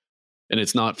and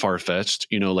it's not far-fetched,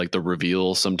 like the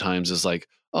reveal sometimes is like,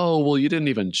 oh, well, you didn't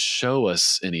even show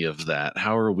us any of that.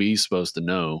 How are we supposed to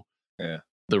know? Yeah.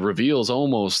 The reveal's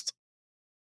almost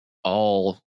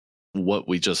all what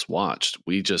we just watched.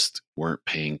 We just weren't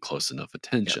paying close enough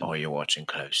attention. Oh, you're watching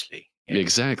closely. Yeah.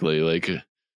 Exactly. Like,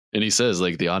 and he says,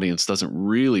 like, the audience doesn't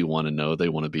really want to know. They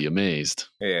want to be amazed.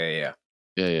 Yeah.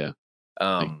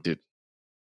 Like, dude.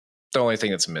 The only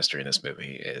thing that's a mystery in this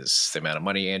movie is the amount of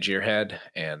money Angier had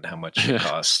and how much it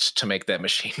cost to make that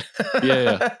machine.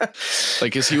 yeah.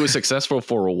 Like, because he was successful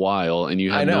for a while, and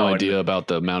you had no idea about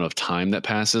the amount of time that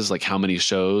passes. Like, how many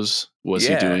shows was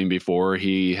he doing before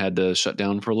he had to shut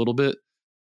down for a little bit?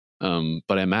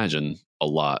 But I imagine a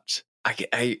lot.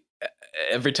 I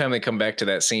every time they come back to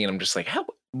that scene, I'm just like, how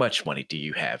much money do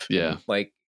you have? Yeah.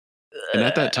 Like, and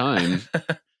at that time,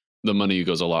 the money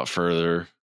goes a lot further.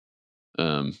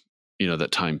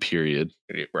 That time period.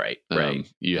 Right.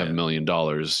 You have $1 million,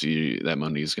 that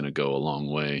money is going to go a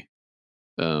long way.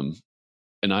 And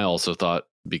I also thought,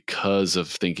 because of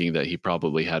thinking that he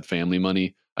probably had family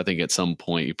money, I think at some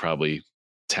point he probably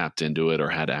tapped into it or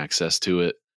had access to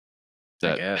it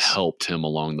that helped him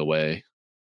along the way.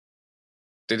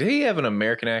 Did he have an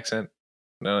American accent?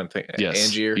 No, I'm thinking. Yes.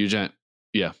 Angier?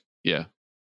 Yeah.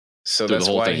 So that's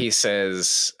why he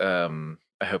says, I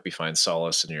hope you find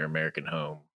solace in your American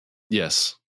home.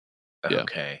 Yes.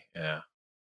 Okay. Yeah.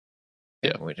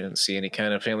 We didn't see any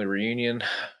kind of family reunion.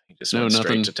 He just went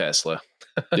straight to Tesla.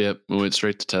 Yep. We went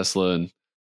straight to Tesla,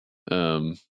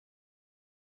 and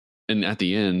at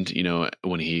the end,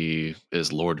 when he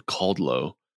is Lord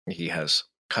Caldlow, he has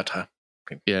kata.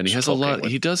 Yeah, and he has a lot.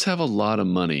 He does have a lot of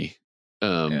money.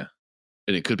 And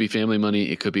it could be family money,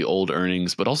 it could be old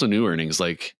earnings, but also new earnings.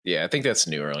 Like, I think that's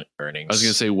new earnings. I was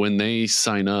gonna say, when they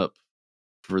sign up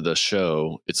for the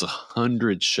show, it's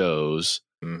 100 shows,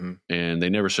 and they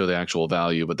never show the actual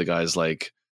value. But the guy's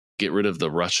like, get rid of the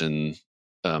Russian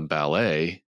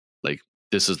ballet. Like,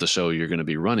 this is the show you're going to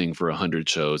be running for 100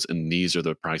 shows, and these are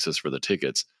the prices for the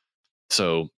tickets.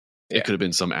 So it could have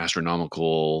been some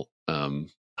astronomical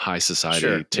high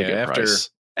society ticket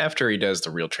price. After he does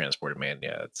the Real Transported Man,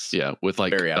 it's with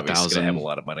like very obvious 1,000. Have a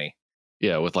lot of money.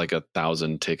 Yeah, with like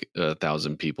 1,000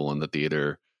 people in the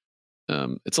theater.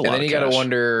 It's a lot. And then you got to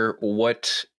wonder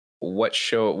what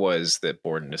show it was that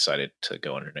Borden decided to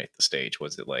go underneath the stage.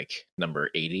 Was it like number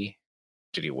 80?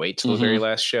 Did he wait till the very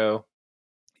last show?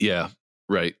 Yeah,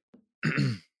 right.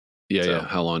 Yeah.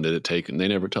 How long did it take? And they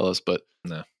never tell us, but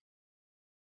no.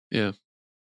 Yeah,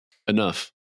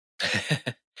 enough.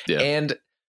 Yeah, and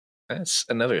that's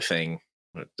another thing.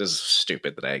 This is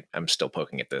stupid that I'm still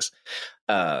poking at this.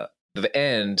 The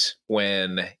end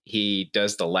when he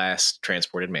does the last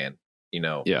Transported Man,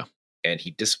 and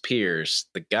he disappears.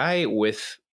 The guy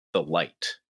with the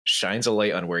light shines a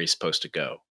light on where he's supposed to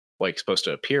go, like supposed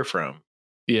to appear from.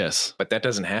 Yes, but that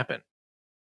doesn't happen.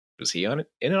 Was he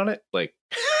in on it? Like,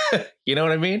 you know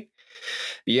what I mean?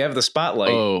 You have the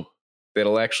spotlight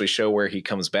that'll actually show where he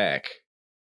comes back.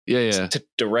 Yeah. To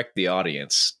direct the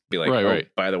audience, be like, right.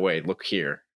 By the way, look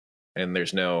here, and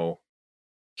there's no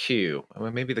cue.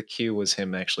 Well, maybe the cue was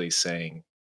him actually saying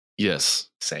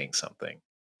something.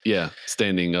 Yeah,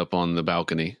 standing up on the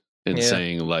balcony and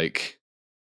saying like,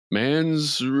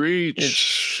 "Man's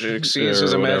reach exceeds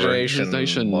his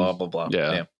imagination." Blah blah blah.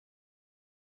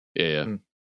 Yeah.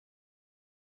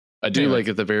 I do like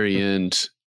at the very end,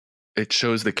 it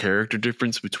shows the character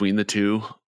difference between the two,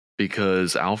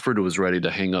 because Alfred was ready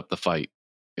to hang up the fight.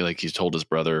 Like, he's told his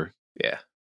brother,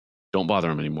 don't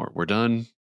bother him anymore. We're done.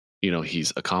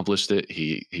 He's accomplished it.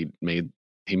 He made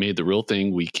the real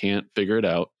thing. We can't figure it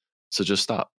out. So just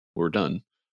stop. We're done.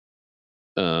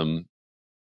 And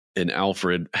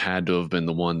Alfred had to have been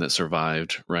the one that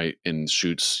survived, right? And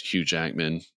shoots Hugh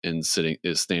Jackman and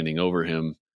is standing over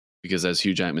him, because as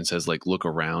Hugh Jackman says, like, look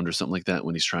around or something like that,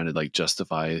 when he's trying to like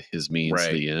justify his means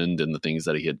to the end and the things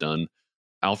that he had done.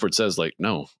 Alfred says, like,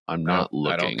 no, I'm not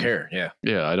looking. I don't care.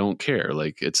 Yeah, I don't care.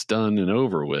 Like, it's done and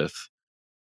over with.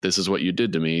 This is what you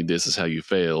did to me. This is how you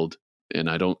failed. And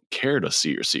I don't care to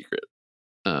see your secret.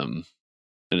 And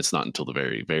it's not until the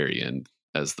very, very end,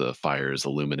 as the fire is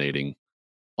illuminating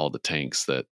all the tanks,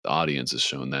 that the audience is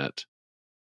shown that.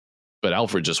 But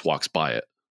Alfred just walks by it.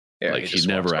 Yeah, like, he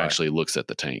never actually looks at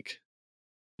the tank.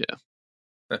 Yeah.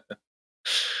 But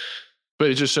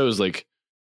it just shows, like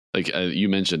you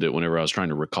mentioned it whenever I was trying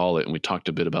to recall it, and we talked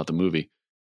a bit about the movie.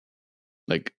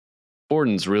 Like,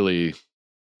 Borden's really,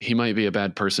 he might be a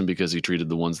bad person because he treated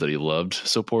the ones that he loved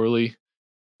so poorly,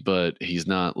 but he's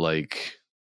not like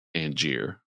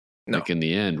Angier. No. Like, in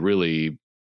the end, really,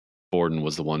 Borden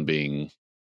was the one being.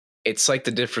 It's like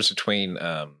the difference between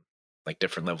like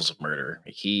different levels of murder.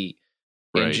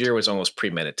 Angier was almost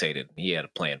premeditated. He had a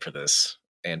plan for this.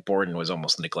 and Borden was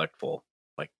almost neglectful.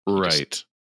 Like, he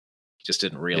just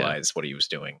didn't realize what he was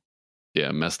doing.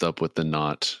 Yeah, messed up with the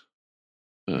knot.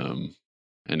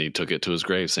 And he took it to his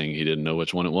grave saying he didn't know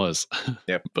which one it was.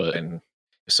 Yep. But and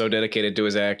so dedicated to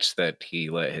his act that he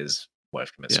let his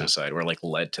wife commit suicide, or like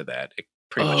led to that. It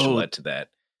pretty much led to that.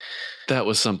 That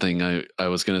was something I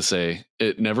was going to say.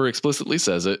 It never explicitly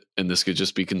says it, and this could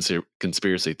just be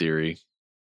conspiracy theory.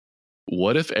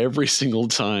 What if every single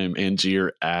time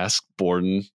Angier asked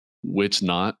Borden which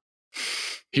knot,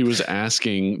 he was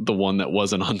asking the one that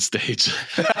wasn't on stage?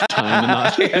 Time the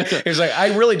knot. He was like,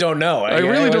 I really don't know. I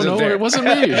really don't know. There. It wasn't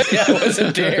me. Yeah, it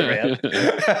wasn't there, man.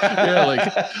 Yeah, like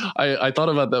I thought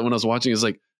about that when I was watching. It's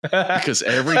like, because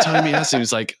every time he asked him,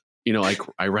 he's like, you know,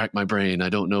 I rack my brain. I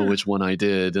don't know which one I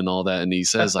did and all that. And he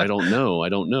says, I don't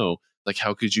know. Like,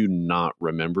 how could you not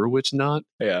remember which knot?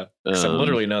 Yeah. Because I'm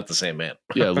literally not the same man.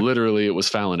 Yeah, literally it was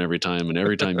Fallon every time. And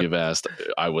every time you've asked,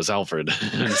 I was Alfred.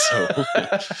 And so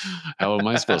how am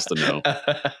I supposed to know?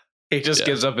 He just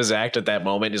gives up his act at that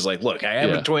moment. He's like, look, I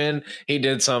have a twin. He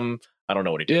did some, I don't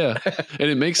know what he did. Yeah. And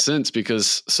it makes sense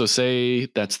because, so say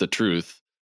that's the truth.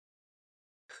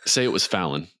 Say it was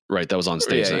Fallon, right? That was on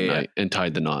stage that night and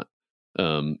tied the knot.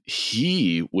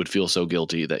 He would feel so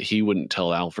guilty that he wouldn't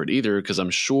tell Alfred either, because I'm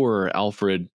sure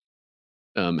Alfred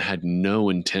had no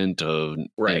intent of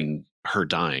in her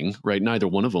dying, right? Neither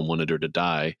one of them wanted her to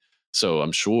die. So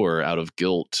I'm sure out of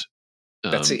guilt.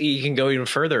 You can go even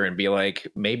further and be like,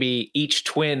 maybe each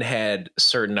twin had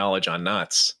certain knowledge on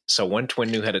knots. So one twin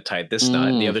knew how to tie this knot,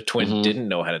 and the other twin didn't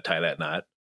know how to tie that knot.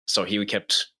 So he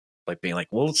kept like being like,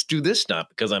 well, let's do this knot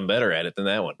because I'm better at it than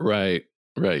that one. Right.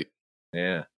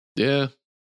 Yeah.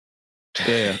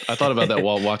 I thought about that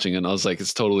while watching it, and I was like,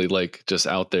 it's totally like just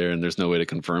out there and there's no way to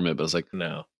confirm it. But I was like,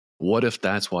 no. What if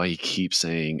that's why he keeps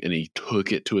saying, and he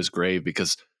took it to his grave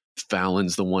because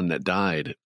Fallon's the one that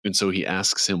died. And so he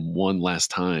asks him one last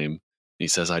time. And he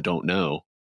says, I don't know.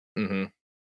 Mm-hmm.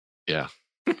 Yeah.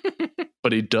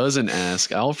 But he doesn't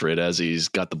ask Alfred as he's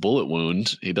got the bullet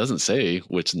wound. He doesn't say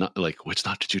which knot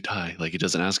did you tie? Like, he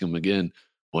doesn't ask him again.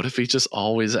 What if he just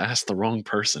always asked the wrong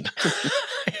person?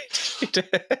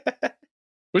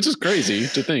 Which is crazy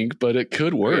to think, but it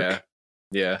could work.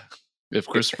 Yeah. If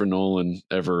Christopher Nolan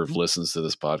ever listens to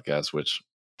this podcast, which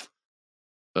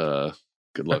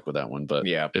good luck with that one. But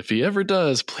if he ever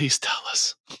does, please tell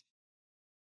us.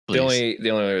 Please. The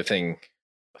only other thing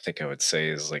I think I would say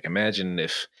is, like, imagine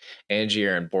if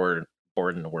Angier and Borden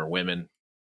were women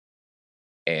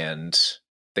and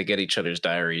they get each other's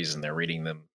diaries and they're reading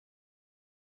them,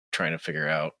 trying to figure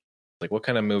out, like, what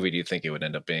kind of movie do you think it would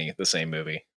end up being? The same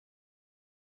movie?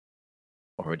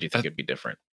 Or would you think it'd be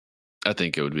different? I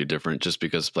think it would be different just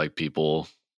because, like, people,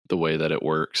 the way that it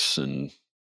works and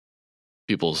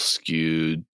people's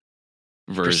skewed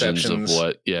versions of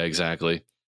what. Yeah, exactly.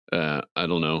 I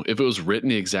don't know. If it was written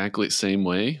the exactly same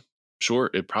way, sure,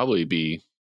 it'd probably be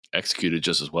executed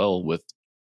just as well with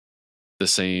the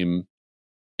same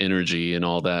energy and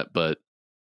all that. But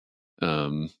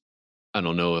I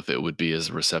don't know if it would be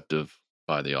as receptive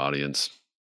by the audience,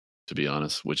 to be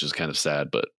honest, which is kind of sad.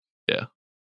 But yeah.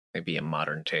 Maybe a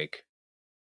modern take.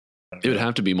 It would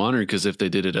have to be modern, because if they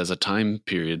did it as a time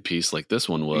period piece like this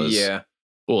one was,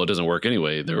 well, it doesn't work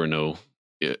anyway. There were no,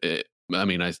 I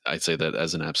mean, I say that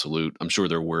as an absolute. I'm sure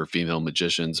there were female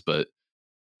magicians, but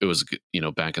it was,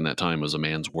 back in that time, it was a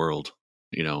man's world,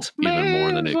 even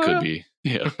more than it could be.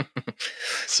 Yeah.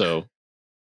 So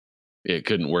it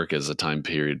couldn't work as a time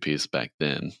period piece back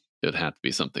then. It would have to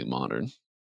be something modern.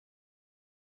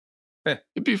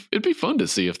 It'd be fun to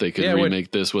see if they could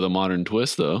remake this with a modern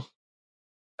twist, though.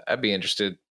 I'd be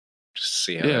interested just to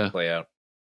see how that play out.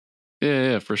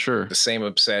 Yeah, for sure. The same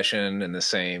obsession and the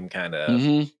same kind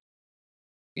of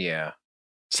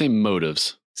same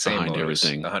motives behind motives,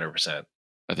 everything. 100%.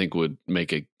 I think would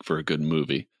make it for a good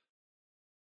movie.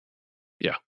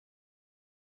 Yeah.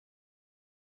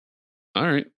 All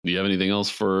right. Do you have anything else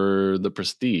for The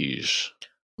Prestige?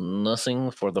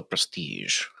 Nothing for The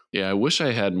Prestige. Yeah, I wish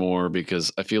I had more,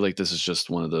 because I feel like this is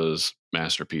just one of those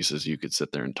masterpieces you could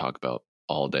sit there and talk about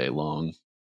all day long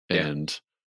and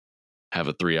have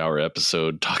a 3-hour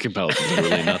episode talking about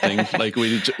literally nothing. Like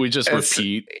we just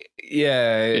repeat.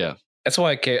 Yeah. That's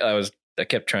why I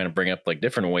kept trying to bring up, like,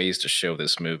 different ways to show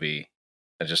this movie.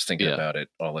 I just think about it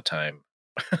all the time.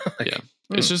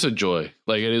 It's just a joy.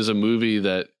 Like, it is a movie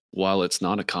that, while it's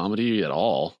not a comedy at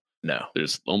all,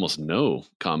 there's almost no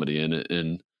comedy in it,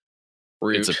 and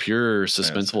it's a pure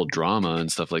suspenseful drama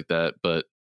and stuff like that. But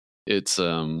it's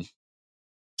just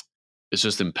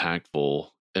impactful,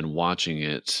 and watching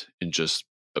it and just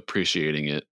appreciating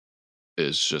it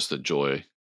is just a joy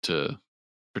to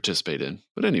participate in.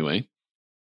 But anyway,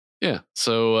 Yeah.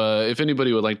 So if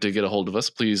anybody would like to get a hold of us,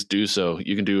 please do so.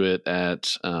 You can do it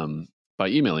at by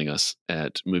emailing us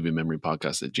at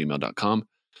moviememorypodcast@gmail.com.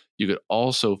 You could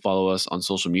also follow us on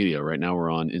social media. Right now we're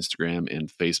on Instagram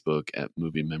and Facebook at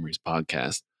Movie Memories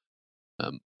Podcast.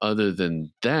 Other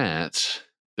than that,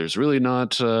 there's really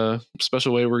not a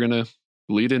special way we're going to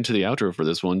lead into the outro for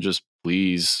this one. Just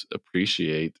please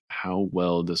appreciate how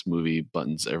well this movie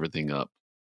buttons everything up.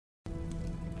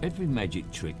 Every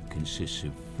magic trick consists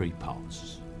of 3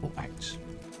 parts, or acts.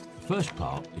 The first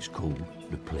part is called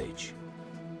the pledge.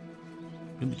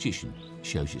 The magician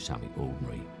shows you something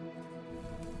ordinary.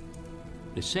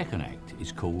 The second act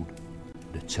is called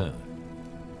the turn.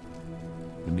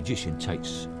 The magician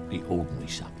takes the ordinary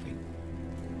something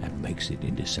and makes it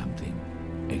into something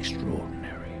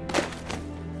extraordinary.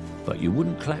 But you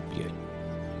wouldn't clap yet,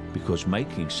 because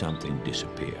making something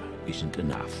disappear isn't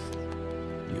enough.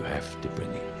 You have to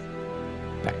bring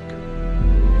it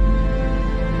back.